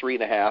largest was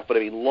 3.5, but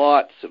I mean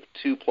lots of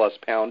 2+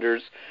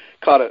 pounders.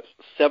 Caught a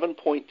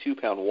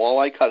 7.2-pound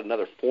walleye, caught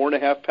another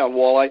 4.5-pound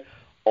walleye,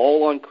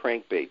 all on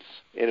crankbaits,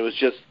 and it was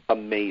just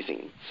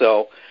amazing.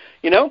 So,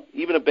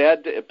 even a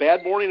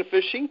bad morning of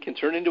fishing can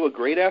turn into a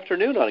great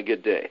afternoon on a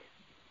good day.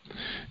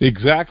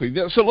 Exactly.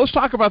 So let's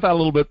talk about that a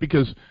little bit,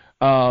 because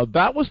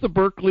that was the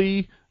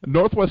Berkeley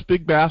Northwest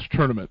Big Bass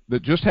Tournament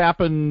that just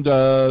happened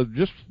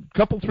just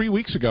a 3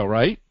 weeks ago,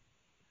 right?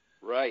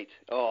 Right.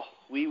 Oh,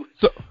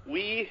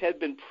 we had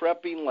been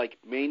prepping like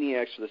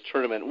maniacs for this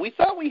tournament. We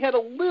thought we had a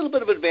little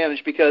bit of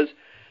advantage because,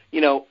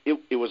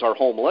 it was our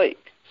home lake.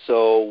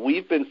 So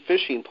we've been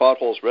fishing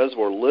Potholes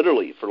Reservoir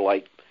literally for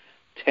like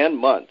 10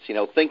 months,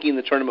 thinking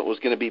the tournament was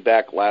going to be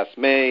back last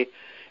May,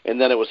 and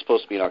then it was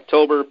supposed to be in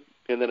October,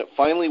 and then it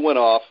finally went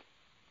off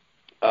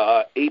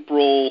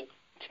April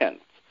 10th.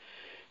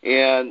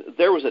 And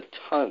there was a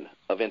ton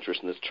of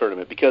interest in this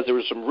tournament because there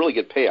were some really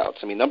good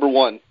payouts. I mean, number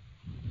one,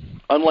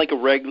 unlike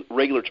a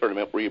regular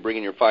tournament where you bring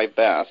in your 5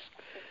 bass,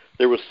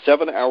 there was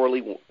 7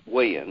 hourly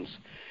weigh-ins.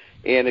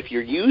 And if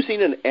you're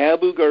using an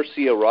Abu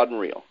Garcia rod and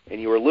reel, and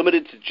you are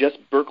limited to just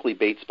Berkeley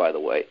baits, by the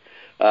way,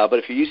 but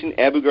if you're using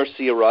Abu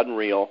Garcia rod and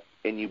reel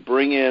and you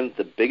bring in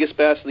the biggest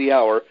bass of the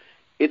hour,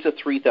 it's a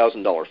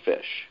 $3,000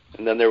 fish.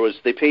 And then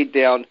they paid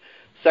down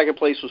Second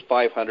place was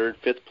 500.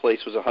 Fifth place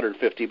was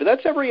 150. But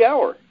that's every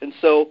hour. And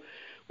so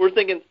we're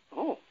thinking,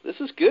 oh, this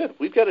is good.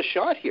 We've got a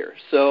shot here.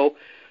 So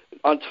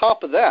on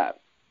top of that,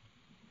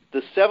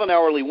 the 7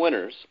 hourly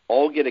winners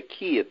all get a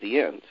key at the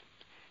end.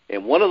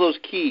 And one of those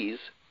keys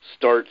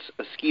starts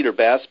a skeeter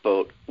bass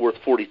boat worth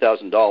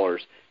 $40,000,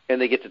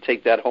 and they get to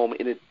take that home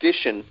in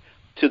addition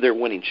to their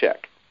winning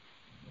check.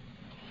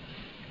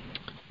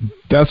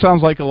 That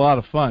sounds like a lot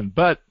of fun.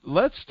 But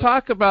let's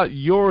talk about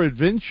your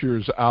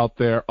adventures out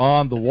there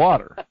on the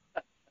water.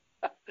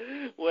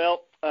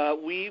 Well,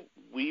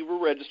 we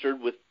were registered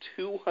with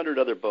 200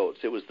 other boats.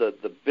 It was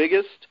the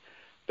biggest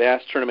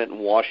bass tournament in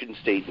Washington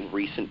State in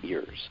recent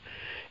years.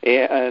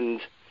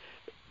 And,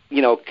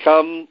 you know,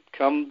 come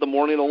the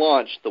morning of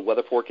launch, the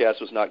weather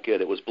forecast was not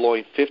good. It was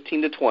blowing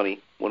 15 to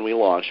 20 when we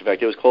launched. In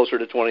fact, it was closer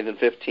to 20 than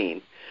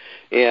 15.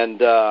 And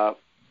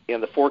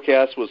the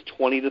forecast was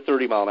 20 to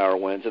 30 mile-an-hour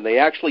winds, and they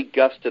actually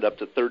gusted up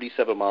to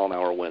 37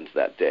 mile-an-hour winds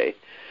that day.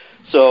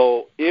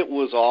 So it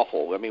was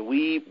awful. I mean,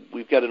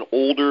 we've got an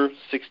older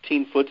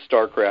 16-foot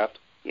Starcraft,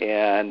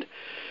 and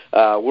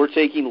we're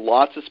taking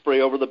lots of spray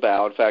over the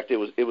bow. In fact, it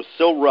was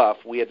so rough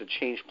we had to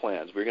change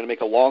plans. We were going to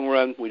make a long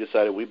run. We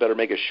decided we better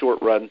make a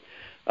short run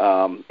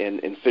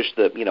and fish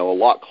a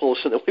lot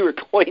closer than we were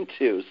going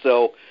to.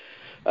 So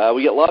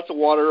we get lots of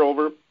water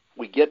over.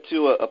 We get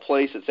to a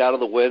place that's out of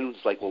the wind.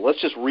 It's like, well, let's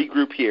just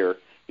regroup here.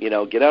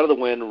 Get out of the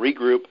wind,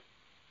 regroup,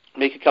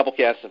 make a couple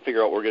casts, and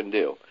figure out what we're going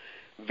to do.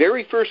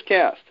 Very first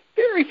cast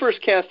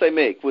I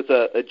make with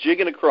a jig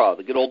and a craw,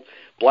 the good old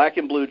black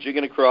and blue jig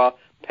and a craw,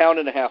 1.5 pound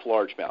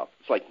largemouth.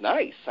 It's like,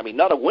 nice. I mean,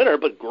 not a winner,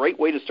 but great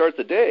way to start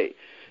the day.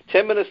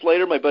 10 minutes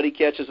later, my buddy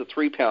catches a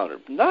 3-pounder.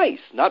 Nice.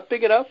 Not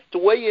big enough to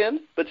weigh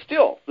in, but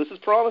still, this is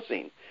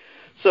promising.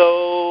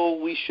 So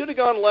we should have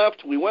gone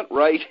left. We went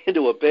right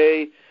into a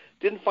bay.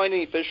 Didn't find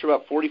any fish for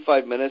about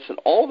 45 minutes, and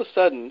all of a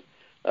sudden,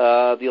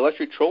 the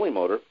electric trolling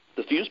motor,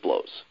 the fuse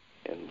blows.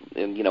 And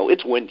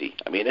it's windy.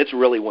 I mean, it's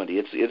really windy.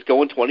 It's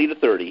going 20 to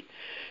 30,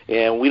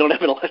 and we don't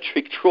have an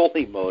electric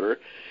trolling motor.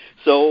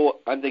 So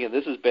I'm thinking,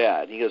 this is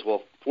bad. He goes,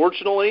 well,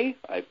 fortunately,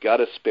 I've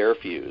got a spare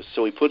fuse.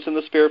 So he puts in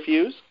the spare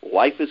fuse.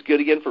 Life is good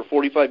again for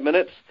 45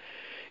 minutes.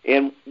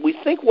 And we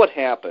think what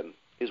happened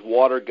is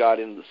water got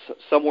in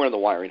somewhere in the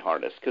wiring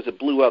harness because it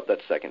blew out that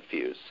second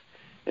fuse.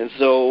 And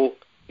so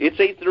it's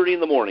 8:30 in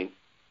the morning.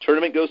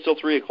 Tournament goes till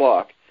 3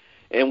 o'clock.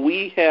 And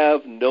we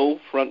have no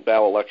front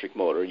bow electric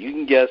motor. You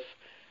can guess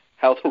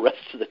how the rest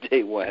of the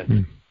day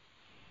went.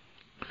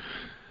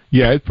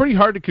 Yeah, it's pretty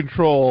hard to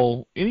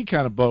control any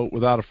kind of boat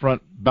without a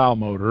front bow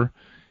motor.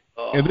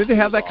 And then to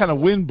have that kind of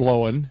wind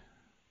blowing.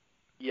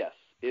 Yes.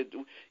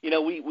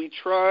 We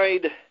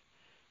tried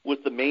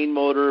with the main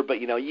motor,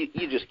 but, you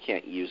just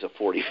can't use a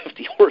 40,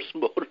 50-horse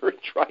motor and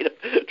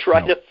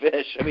try to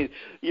fish. I mean,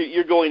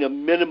 you're going a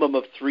minimum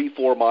of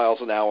 3-4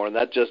 miles an hour, and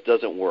that just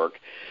doesn't work.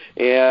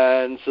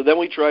 And so then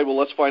we tried, well,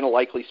 let's find a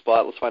likely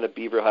spot. Let's find a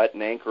beaver hut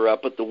and anchor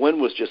up. But the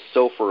wind was just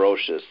so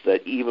ferocious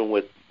that even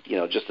with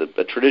just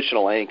a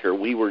traditional anchor,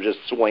 we were just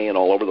swaying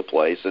all over the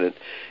place, and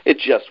it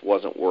just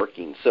wasn't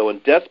working. So in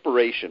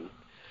desperation,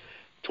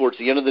 towards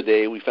the end of the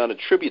day, we found a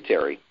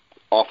tributary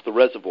off the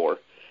reservoir,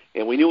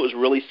 and we knew it was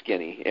really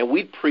skinny, and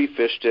we'd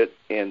pre-fished it,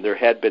 and there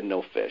had been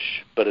no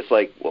fish. But it's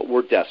like, well,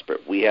 we're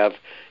desperate. We have,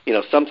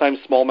 sometimes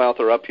smallmouth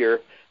are up here.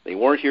 They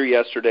weren't here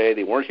yesterday.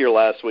 They weren't here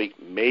last week.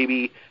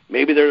 Maybe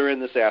they're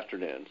in this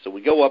afternoon. So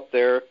we go up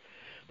there.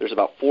 There's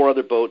about 4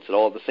 other boats that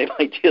all have the same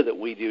idea that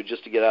we do,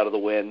 just to get out of the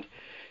wind.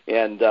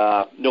 And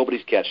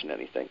nobody's catching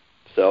anything.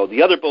 So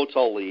the other boats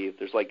all leave.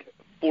 There's like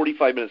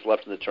 45 minutes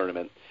left in the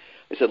tournament.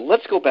 I said,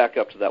 let's go back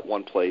up to that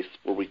one place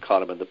where we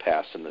caught them in the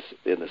past in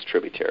this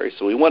tributary.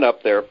 So we went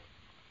up there, and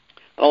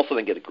all of a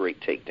sudden get a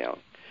great takedown.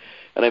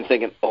 And I'm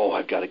thinking,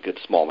 I've got a good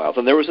smallmouth.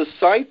 And there was a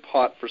side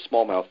pot for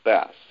smallmouth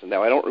bass. And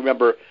now I don't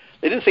remember,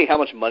 they didn't say how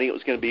much money it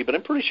was going to be, but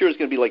I'm pretty sure it was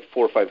going to be like $400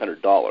 or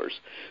 $500.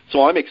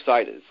 So I'm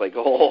excited. It's like,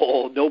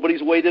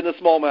 nobody's weighed in a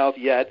smallmouth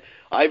yet.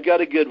 I've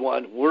got a good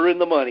one. We're in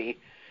the money.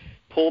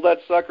 Pull that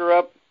sucker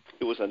up.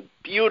 It was a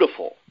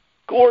beautiful,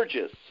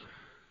 gorgeous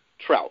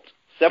trout,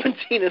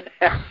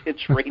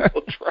 17.5-inch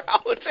rainbow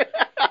trout.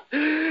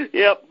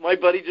 Yep, my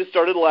buddy just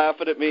started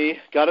laughing at me.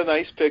 Got a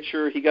nice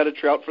picture. He got a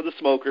trout for the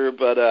smoker,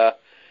 but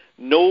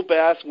no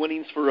bass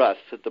winnings for us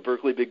at the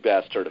Berkeley Big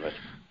Bass Tournament.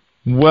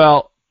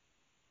 Well,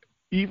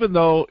 even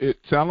though it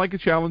sounded like a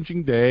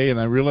challenging day,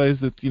 and I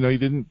realized that you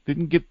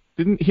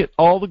didn't hit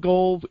all the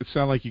goals, it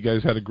sounded like you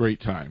guys had a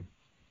great time.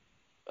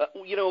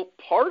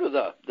 Part of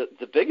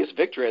the biggest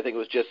victory, I think,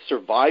 was just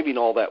surviving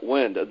all that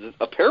wind.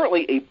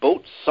 Apparently, a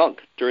boat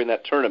sunk during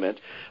that tournament.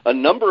 A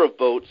number of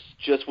boats,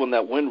 just when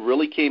that wind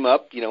really came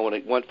up, when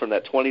it went from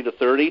that 20 to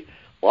 30,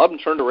 a lot of them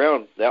turned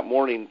around that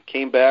morning,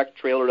 came back,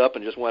 trailered up,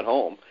 and just went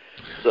home.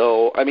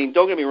 So, I mean,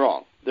 don't get me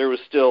wrong. There was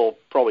still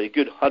probably a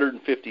good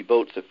 150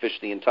 boats that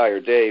fished the entire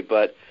day,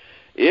 but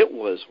it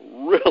was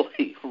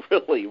really,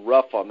 really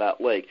rough on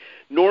that lake.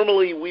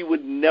 Normally, we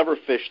would never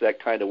fish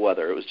that kind of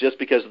weather. It was just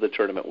because of the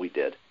tournament we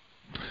did.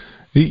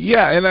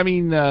 Yeah, and I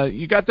mean,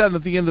 you got done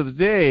at the end of the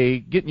day.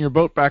 Getting your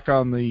boat back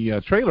on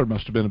the trailer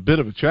must have been a bit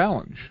of a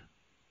challenge.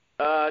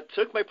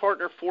 Took my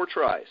partner 4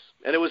 tries,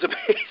 and it was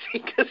amazing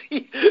because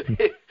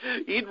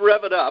he'd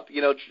rev it up,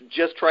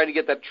 just trying to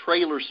get that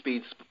trailer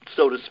speed,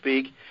 so to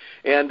speak,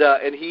 and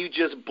he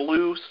just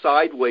blew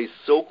sideways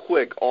so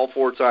quick all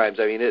 4 times.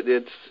 I mean,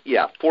 it's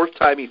 4th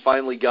time he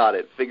finally got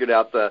it, figured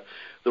out the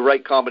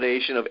right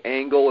combination of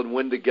angle and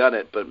when to gun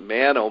it. But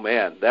man, oh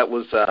man, that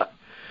was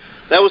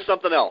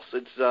something else.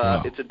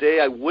 It's a day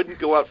I wouldn't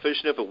go out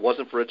fishing if it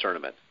wasn't for a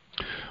tournament.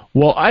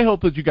 Well, I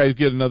hope that you guys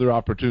get another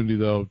opportunity,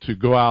 though, to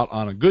go out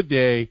on a good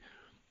day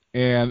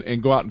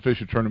and go out and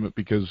fish a tournament,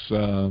 because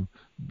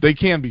they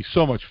can be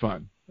so much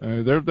fun.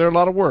 They're a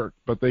lot of work,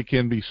 but they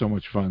can be so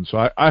much fun.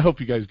 So I hope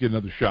you guys get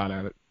another shot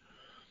at it.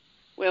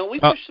 Well, we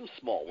fished some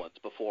small ones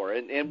before,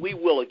 and we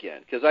will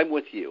again, because I'm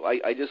with you.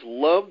 I just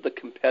love the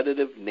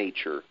competitive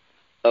nature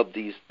of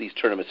these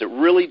tournaments. It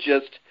really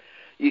just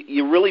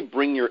you really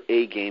bring your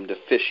A game to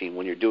fishing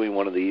when you're doing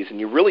one of these, and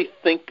you really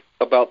think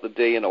about the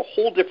day in a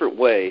whole different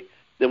way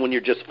than when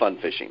you're just fun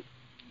fishing.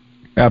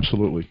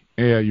 Absolutely.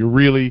 Yeah, you're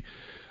really,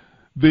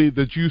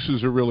 the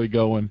juices are really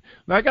going.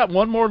 Now, I got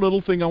one more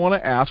little thing I want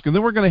to ask, and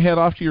then we're going to head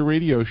off to your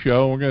radio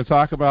show, and we're going to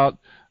talk about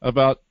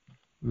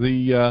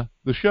the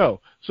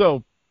show.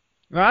 So,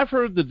 now I've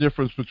heard the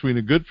difference between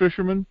a good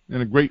fisherman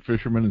and a great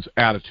fisherman is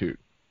attitude.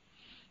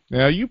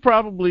 Now, you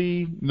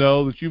probably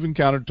know that you've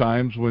encountered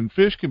times when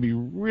fish can be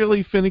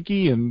really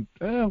finicky and,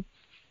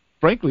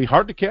 frankly,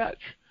 hard to catch.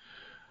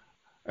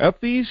 At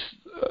these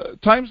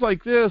times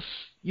like this,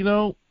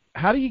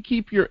 how do you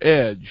keep your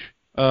edge?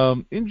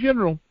 In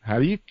general, how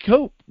do you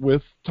cope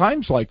with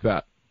times like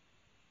that?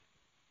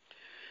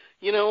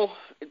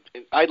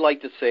 I'd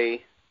like to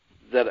say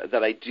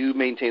that I do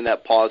maintain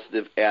that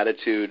positive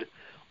attitude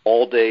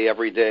all day,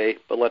 every day,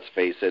 but let's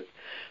face it,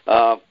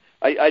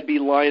 I'd be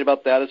lying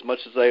about that as much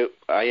as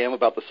I am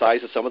about the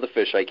size of some of the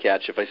fish I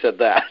catch if I said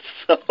that.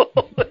 So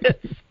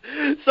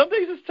some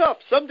days it's tough.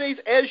 Some days,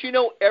 as you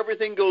know,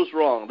 everything goes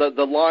wrong.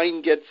 The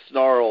line gets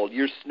snarled.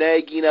 You're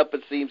snagging up,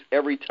 it seems,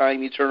 every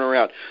time you turn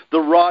around. The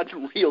rod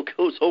and reel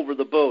goes over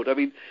the boat. I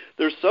mean,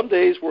 there's some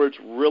days where it's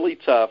really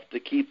tough to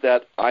keep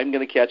that I'm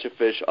going to catch a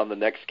fish on the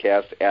next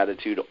cast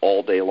attitude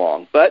all day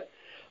long. But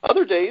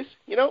other days,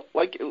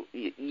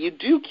 you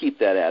do keep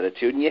that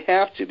attitude, and you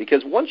have to,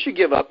 because once you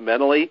give up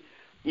mentally,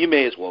 you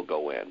may as well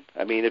go in.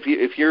 I mean,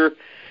 if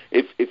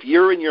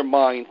you're in your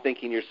mind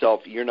thinking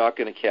yourself you're not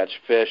going to catch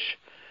fish,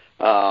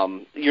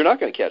 you're not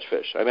going to catch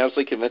fish. I'm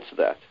absolutely convinced of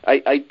that.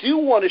 I do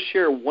want to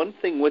share one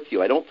thing with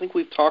you I don't think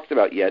we've talked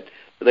about yet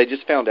that I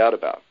just found out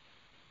about.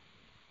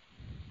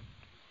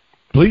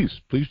 Please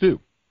do.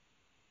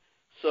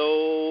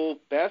 So,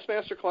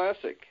 Bassmaster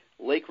Classic,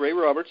 Lake Ray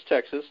Roberts,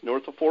 Texas,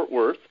 north of Fort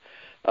Worth.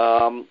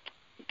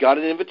 Got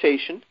an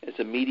invitation as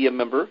a media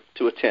member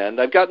to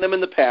attend. I've gotten them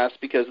in the past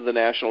because of the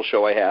national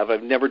show I have.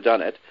 I've never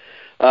done it.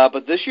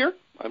 But this year,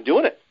 I'm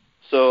doing it.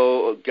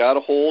 So got a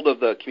hold of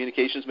the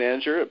communications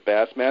manager at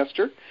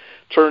Bassmaster.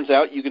 Turns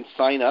out you can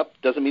sign up.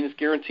 Doesn't mean it's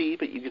guaranteed,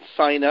 but you can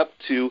sign up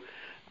to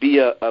be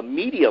a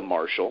media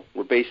marshal,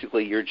 where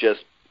basically you're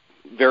just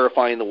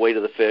verifying the weight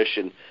of the fish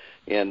and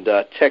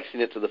texting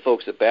it to the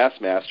folks at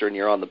Bassmaster, and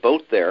you're on the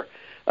boat there.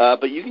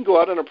 But you can go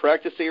out on a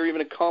practice day or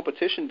even a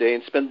competition day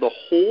and spend the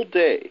whole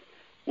day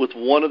with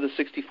one of the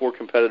 64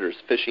 competitors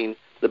fishing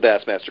the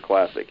Bassmaster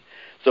Classic.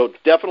 So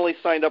definitely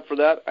signed up for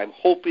that. I'm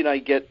hoping I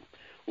get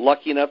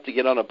lucky enough to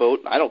get on a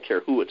boat. I don't care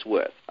who it's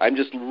with. I'm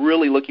just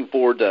really looking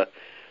forward to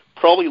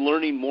probably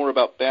learning more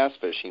about bass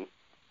fishing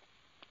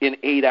in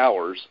 8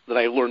 hours than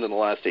I learned in the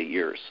last 8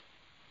 years.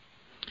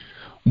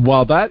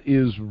 Well, that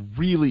is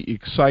really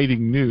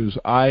exciting news.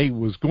 I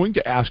was going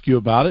to ask you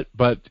about it,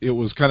 but it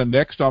was kind of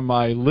next on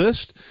my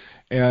list.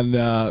 And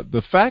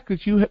the fact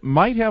that you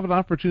might have an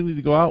opportunity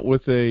to go out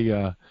with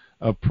a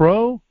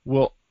pro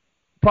will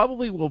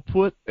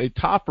put a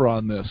topper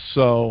on this.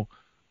 So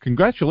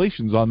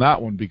congratulations on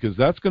that one, because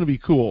that's going to be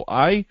cool.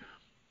 I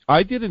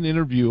did an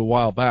interview a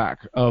while back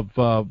of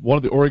one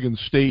of the Oregon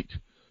State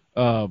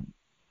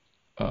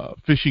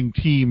fishing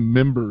team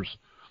members,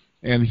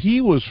 and he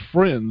was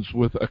friends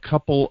with a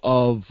couple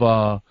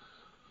of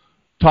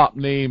top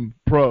name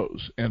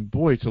pros, and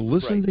boy, to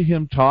listen to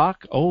him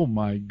talk, oh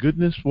my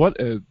goodness, what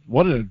an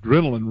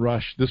adrenaline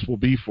rush this will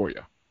be for you.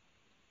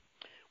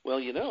 Well,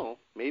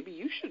 maybe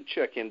you should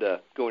check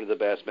into going to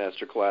the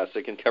Bassmaster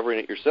Classic and covering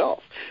it yourself.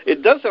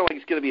 It does sound like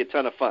it's going to be a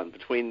ton of fun.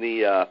 Between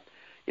the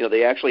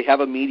they actually have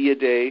a media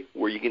day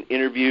where you can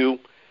interview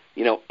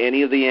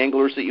any of the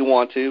anglers that you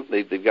want to.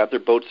 They've got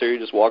their boats there. You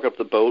just walk up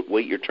the boat,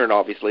 wait your turn,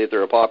 obviously, if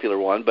they're a popular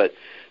one, but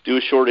do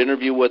a short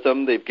interview with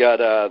them. They've got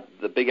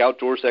the big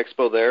outdoors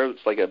expo there. It's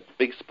like a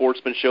big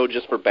sportsman show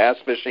just for bass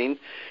fishing.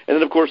 And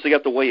then, of course, they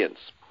got the weigh-ins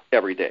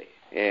every day.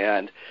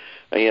 And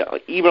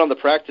even on the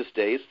practice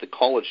days, the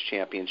college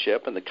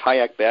championship and the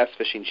kayak bass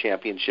fishing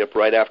championship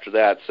right after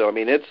that. So,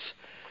 it's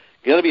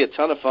going to be a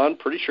ton of fun.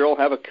 Pretty sure I'll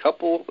have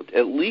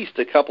at least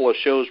a couple of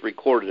shows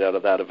recorded out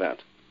of that event.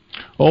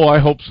 Oh, I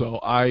hope so.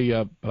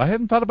 I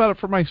hadn't thought about it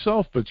for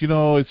myself, but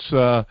it's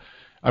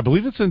I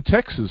believe it's in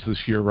Texas this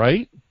year,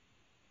 right?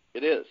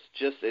 It is.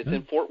 It's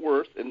in Fort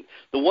Worth. And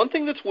the one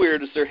thing that's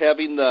weird is they're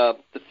having the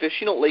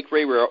fishing at Lake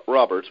Ray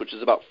Roberts, which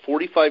is about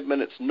 45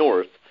 minutes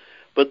north,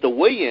 but the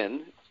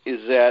weigh-in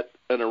is at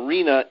an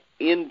arena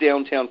in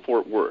downtown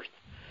Fort Worth.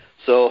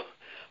 So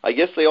I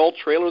guess they all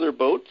trailer their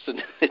boats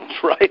and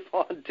drive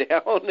on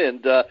down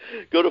and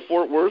go to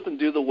Fort Worth and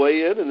do the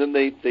weigh-in, and then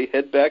they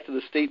head back to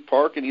the state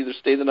park and either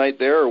stay the night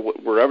there or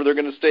wherever they're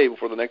going to stay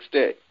before the next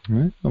day.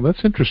 Right. Well,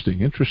 that's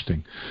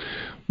interesting.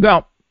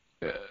 Now,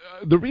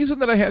 the reason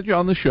that I had you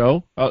on the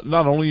show,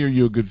 not only are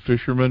you a good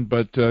fisherman,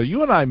 but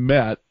you and I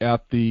met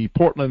at the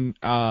Portland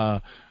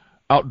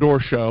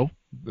Outdoor Show,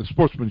 the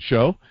Sportsman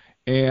Show,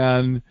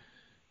 and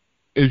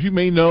as you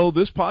may know,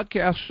 this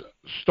podcast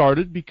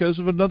started because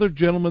of another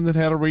gentleman that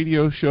had a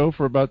radio show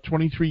for about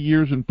 23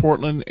 years in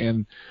Portland,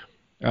 and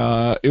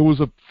it was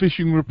a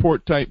fishing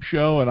report type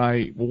show, and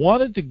I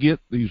wanted to get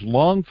these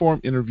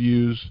long-form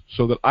interviews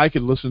so that I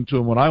could listen to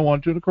them when I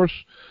want to, and of course,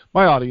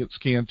 my audience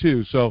can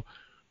too. So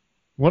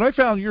when I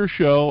found your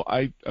show,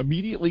 I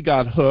immediately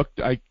got hooked.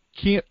 I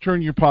can't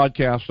turn your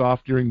podcast off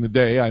during the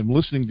day. I'm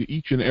listening to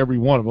each and every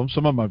one of them.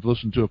 Some of them I've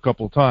listened to a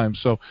couple of times.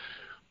 So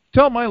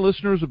tell my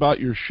listeners about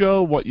your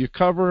show, what you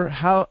cover,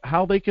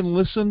 how they can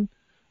listen,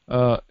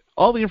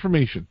 all the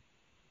information.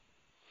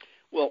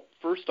 Well,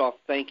 first off,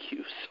 thank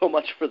you so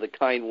much for the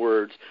kind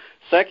words.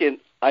 Second,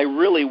 I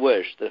really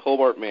wish that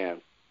Hobart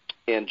Man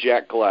and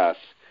Jack Glass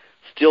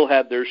still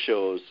had their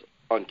shows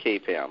on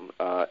KPAM,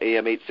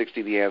 AM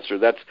 860 The Answer.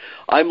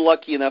 I'm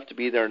lucky enough to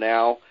be there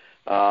now.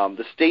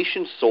 The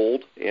station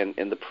sold,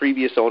 and the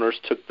previous owners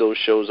took those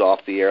shows off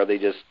the air. They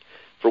just,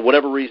 for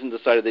whatever reason,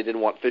 decided they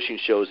didn't want fishing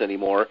shows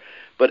anymore.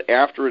 But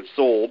after it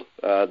sold,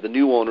 the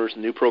new owners,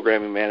 the new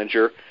programming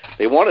manager,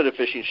 they wanted a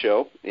fishing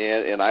show,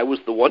 and I was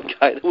the one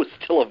guy that was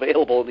still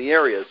available in the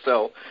area.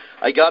 So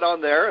I got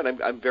on there,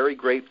 and I'm very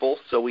grateful.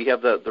 So we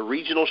have the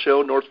regional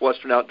show,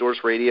 Northwestern Outdoors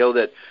Radio,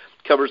 that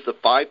covers the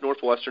 5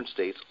 Northwestern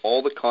states,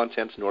 all the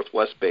content's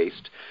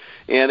Northwest-based.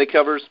 And it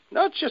covers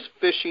not just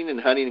fishing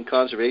and hunting and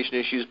conservation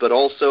issues, but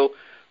also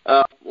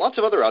lots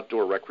of other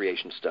outdoor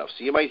recreation stuff.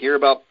 So you might hear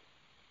about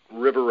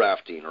river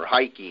rafting or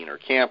hiking or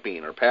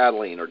camping or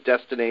paddling or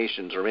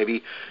destinations or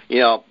maybe,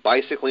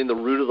 bicycling the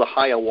route of the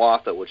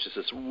Hiawatha, which is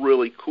this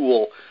really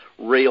cool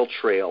rail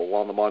trail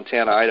along the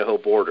Montana-Idaho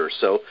border.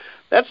 So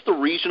that's the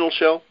regional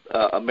show.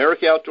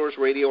 America Outdoors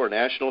Radio, our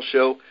national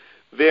show,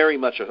 very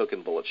much a hook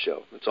and bullet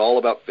show. It's all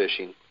about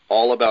fishing,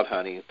 all about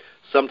hunting.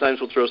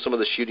 Sometimes we'll throw some of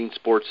the shooting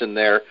sports in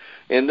there,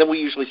 and then we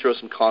usually throw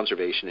some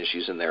conservation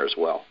issues in there as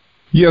well.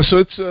 Yeah, so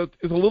it's a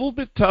little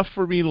bit tough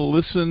for me to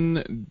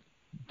listen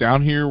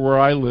down here where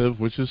I live,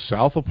 which is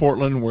south of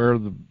Portland, where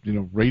the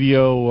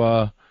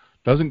radio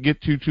doesn't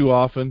get too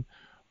often.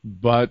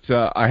 But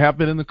I have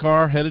been in the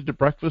car headed to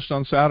breakfast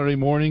on Saturday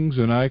mornings,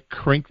 and I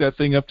crank that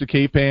thing up to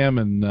KPAM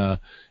and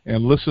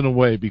listen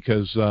away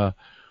because the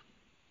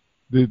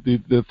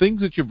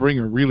things that you bring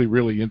are really,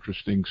 really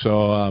interesting.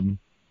 So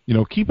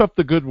keep up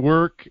the good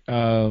work.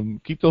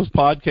 Keep those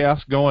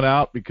podcasts going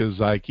out because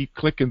I keep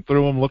clicking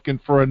through them looking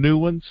for a new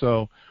one.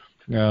 So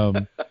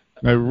I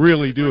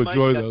really do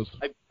enjoy those.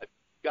 I've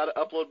got to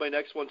upload my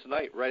next one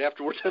tonight, right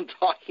after we're done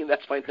talking.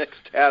 That's my next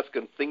task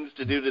and things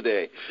to do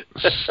today.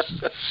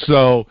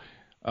 So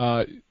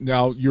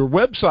now your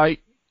website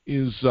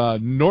is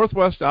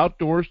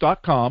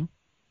northwestoutdoors.com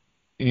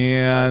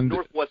and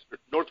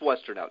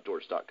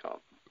northwesternoutdoors.com.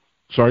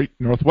 Sorry,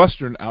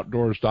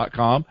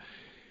 northwesternoutdoors.com.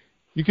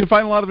 You can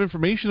find a lot of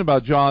information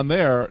about John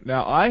there.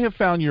 Now, I have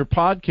found your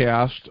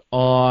podcast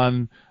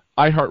on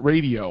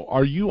iHeartRadio.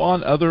 Are you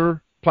on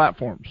other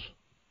platforms?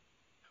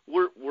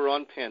 We're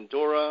on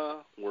Pandora.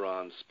 We're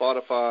on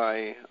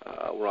Spotify.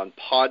 We're on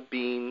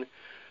Podbean.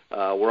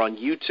 We're on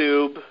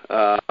YouTube.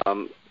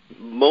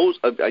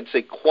 I'd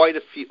say quite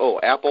a few. Oh,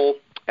 Apple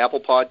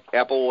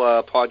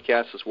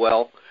Podcasts as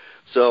well.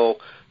 So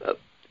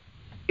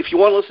if you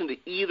want to listen to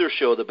either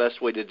show, the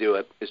best way to do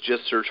it is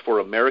just search for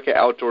America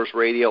Outdoors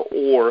Radio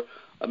or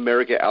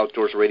America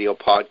Outdoors Radio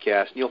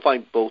Podcast, and you'll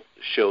find both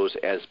shows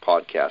as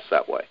podcasts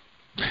that way.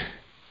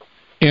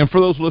 And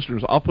for those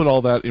listeners, I'll put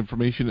all that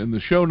information in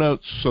the show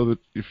notes so that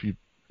if you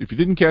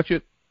didn't catch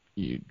it,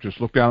 you just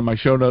look down at my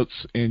show notes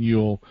and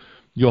you'll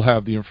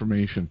have the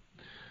information.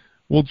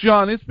 Well,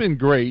 John, it's been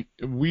great.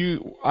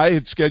 I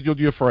had scheduled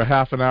you for a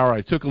half an hour.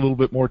 I took a little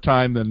bit more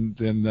time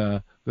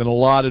than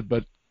allotted,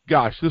 but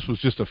gosh, this was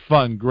just a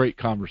fun, great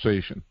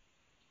conversation.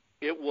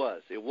 It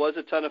was. It was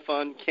a ton of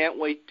fun. Can't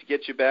wait to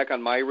get you back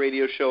on my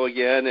radio show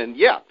again. And,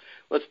 yeah,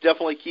 let's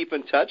definitely keep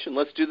in touch, and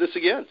let's do this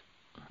again.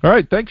 All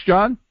right. Thanks,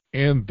 John.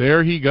 And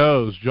there he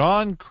goes,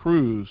 John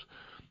Kruse.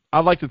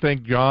 I'd like to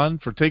thank John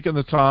for taking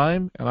the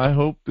time, and I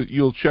hope that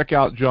you'll check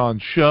out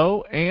John's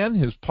show and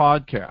his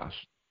podcast.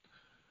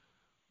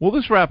 Well,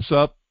 this wraps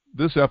up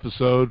this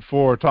episode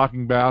for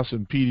Talking Bass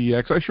and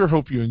PDX. I sure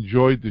hope you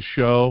enjoyed the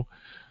show.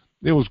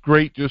 It was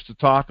great just to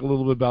talk a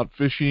little bit about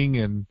fishing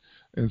and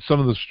some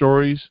of the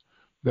stories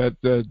that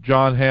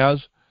John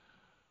has.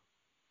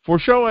 For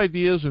show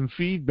ideas and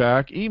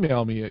feedback,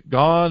 email me at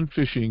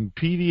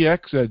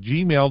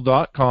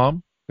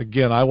gonefishingpdx@gmail.com.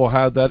 Again, I will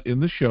have that in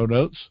the show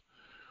notes.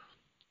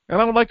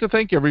 And I would like to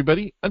thank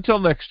everybody. Until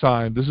next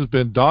time, this has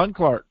been Don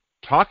Clark,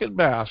 Talking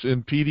Bass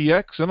in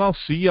PDX, and I'll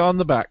see you on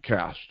the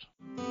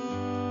backcast.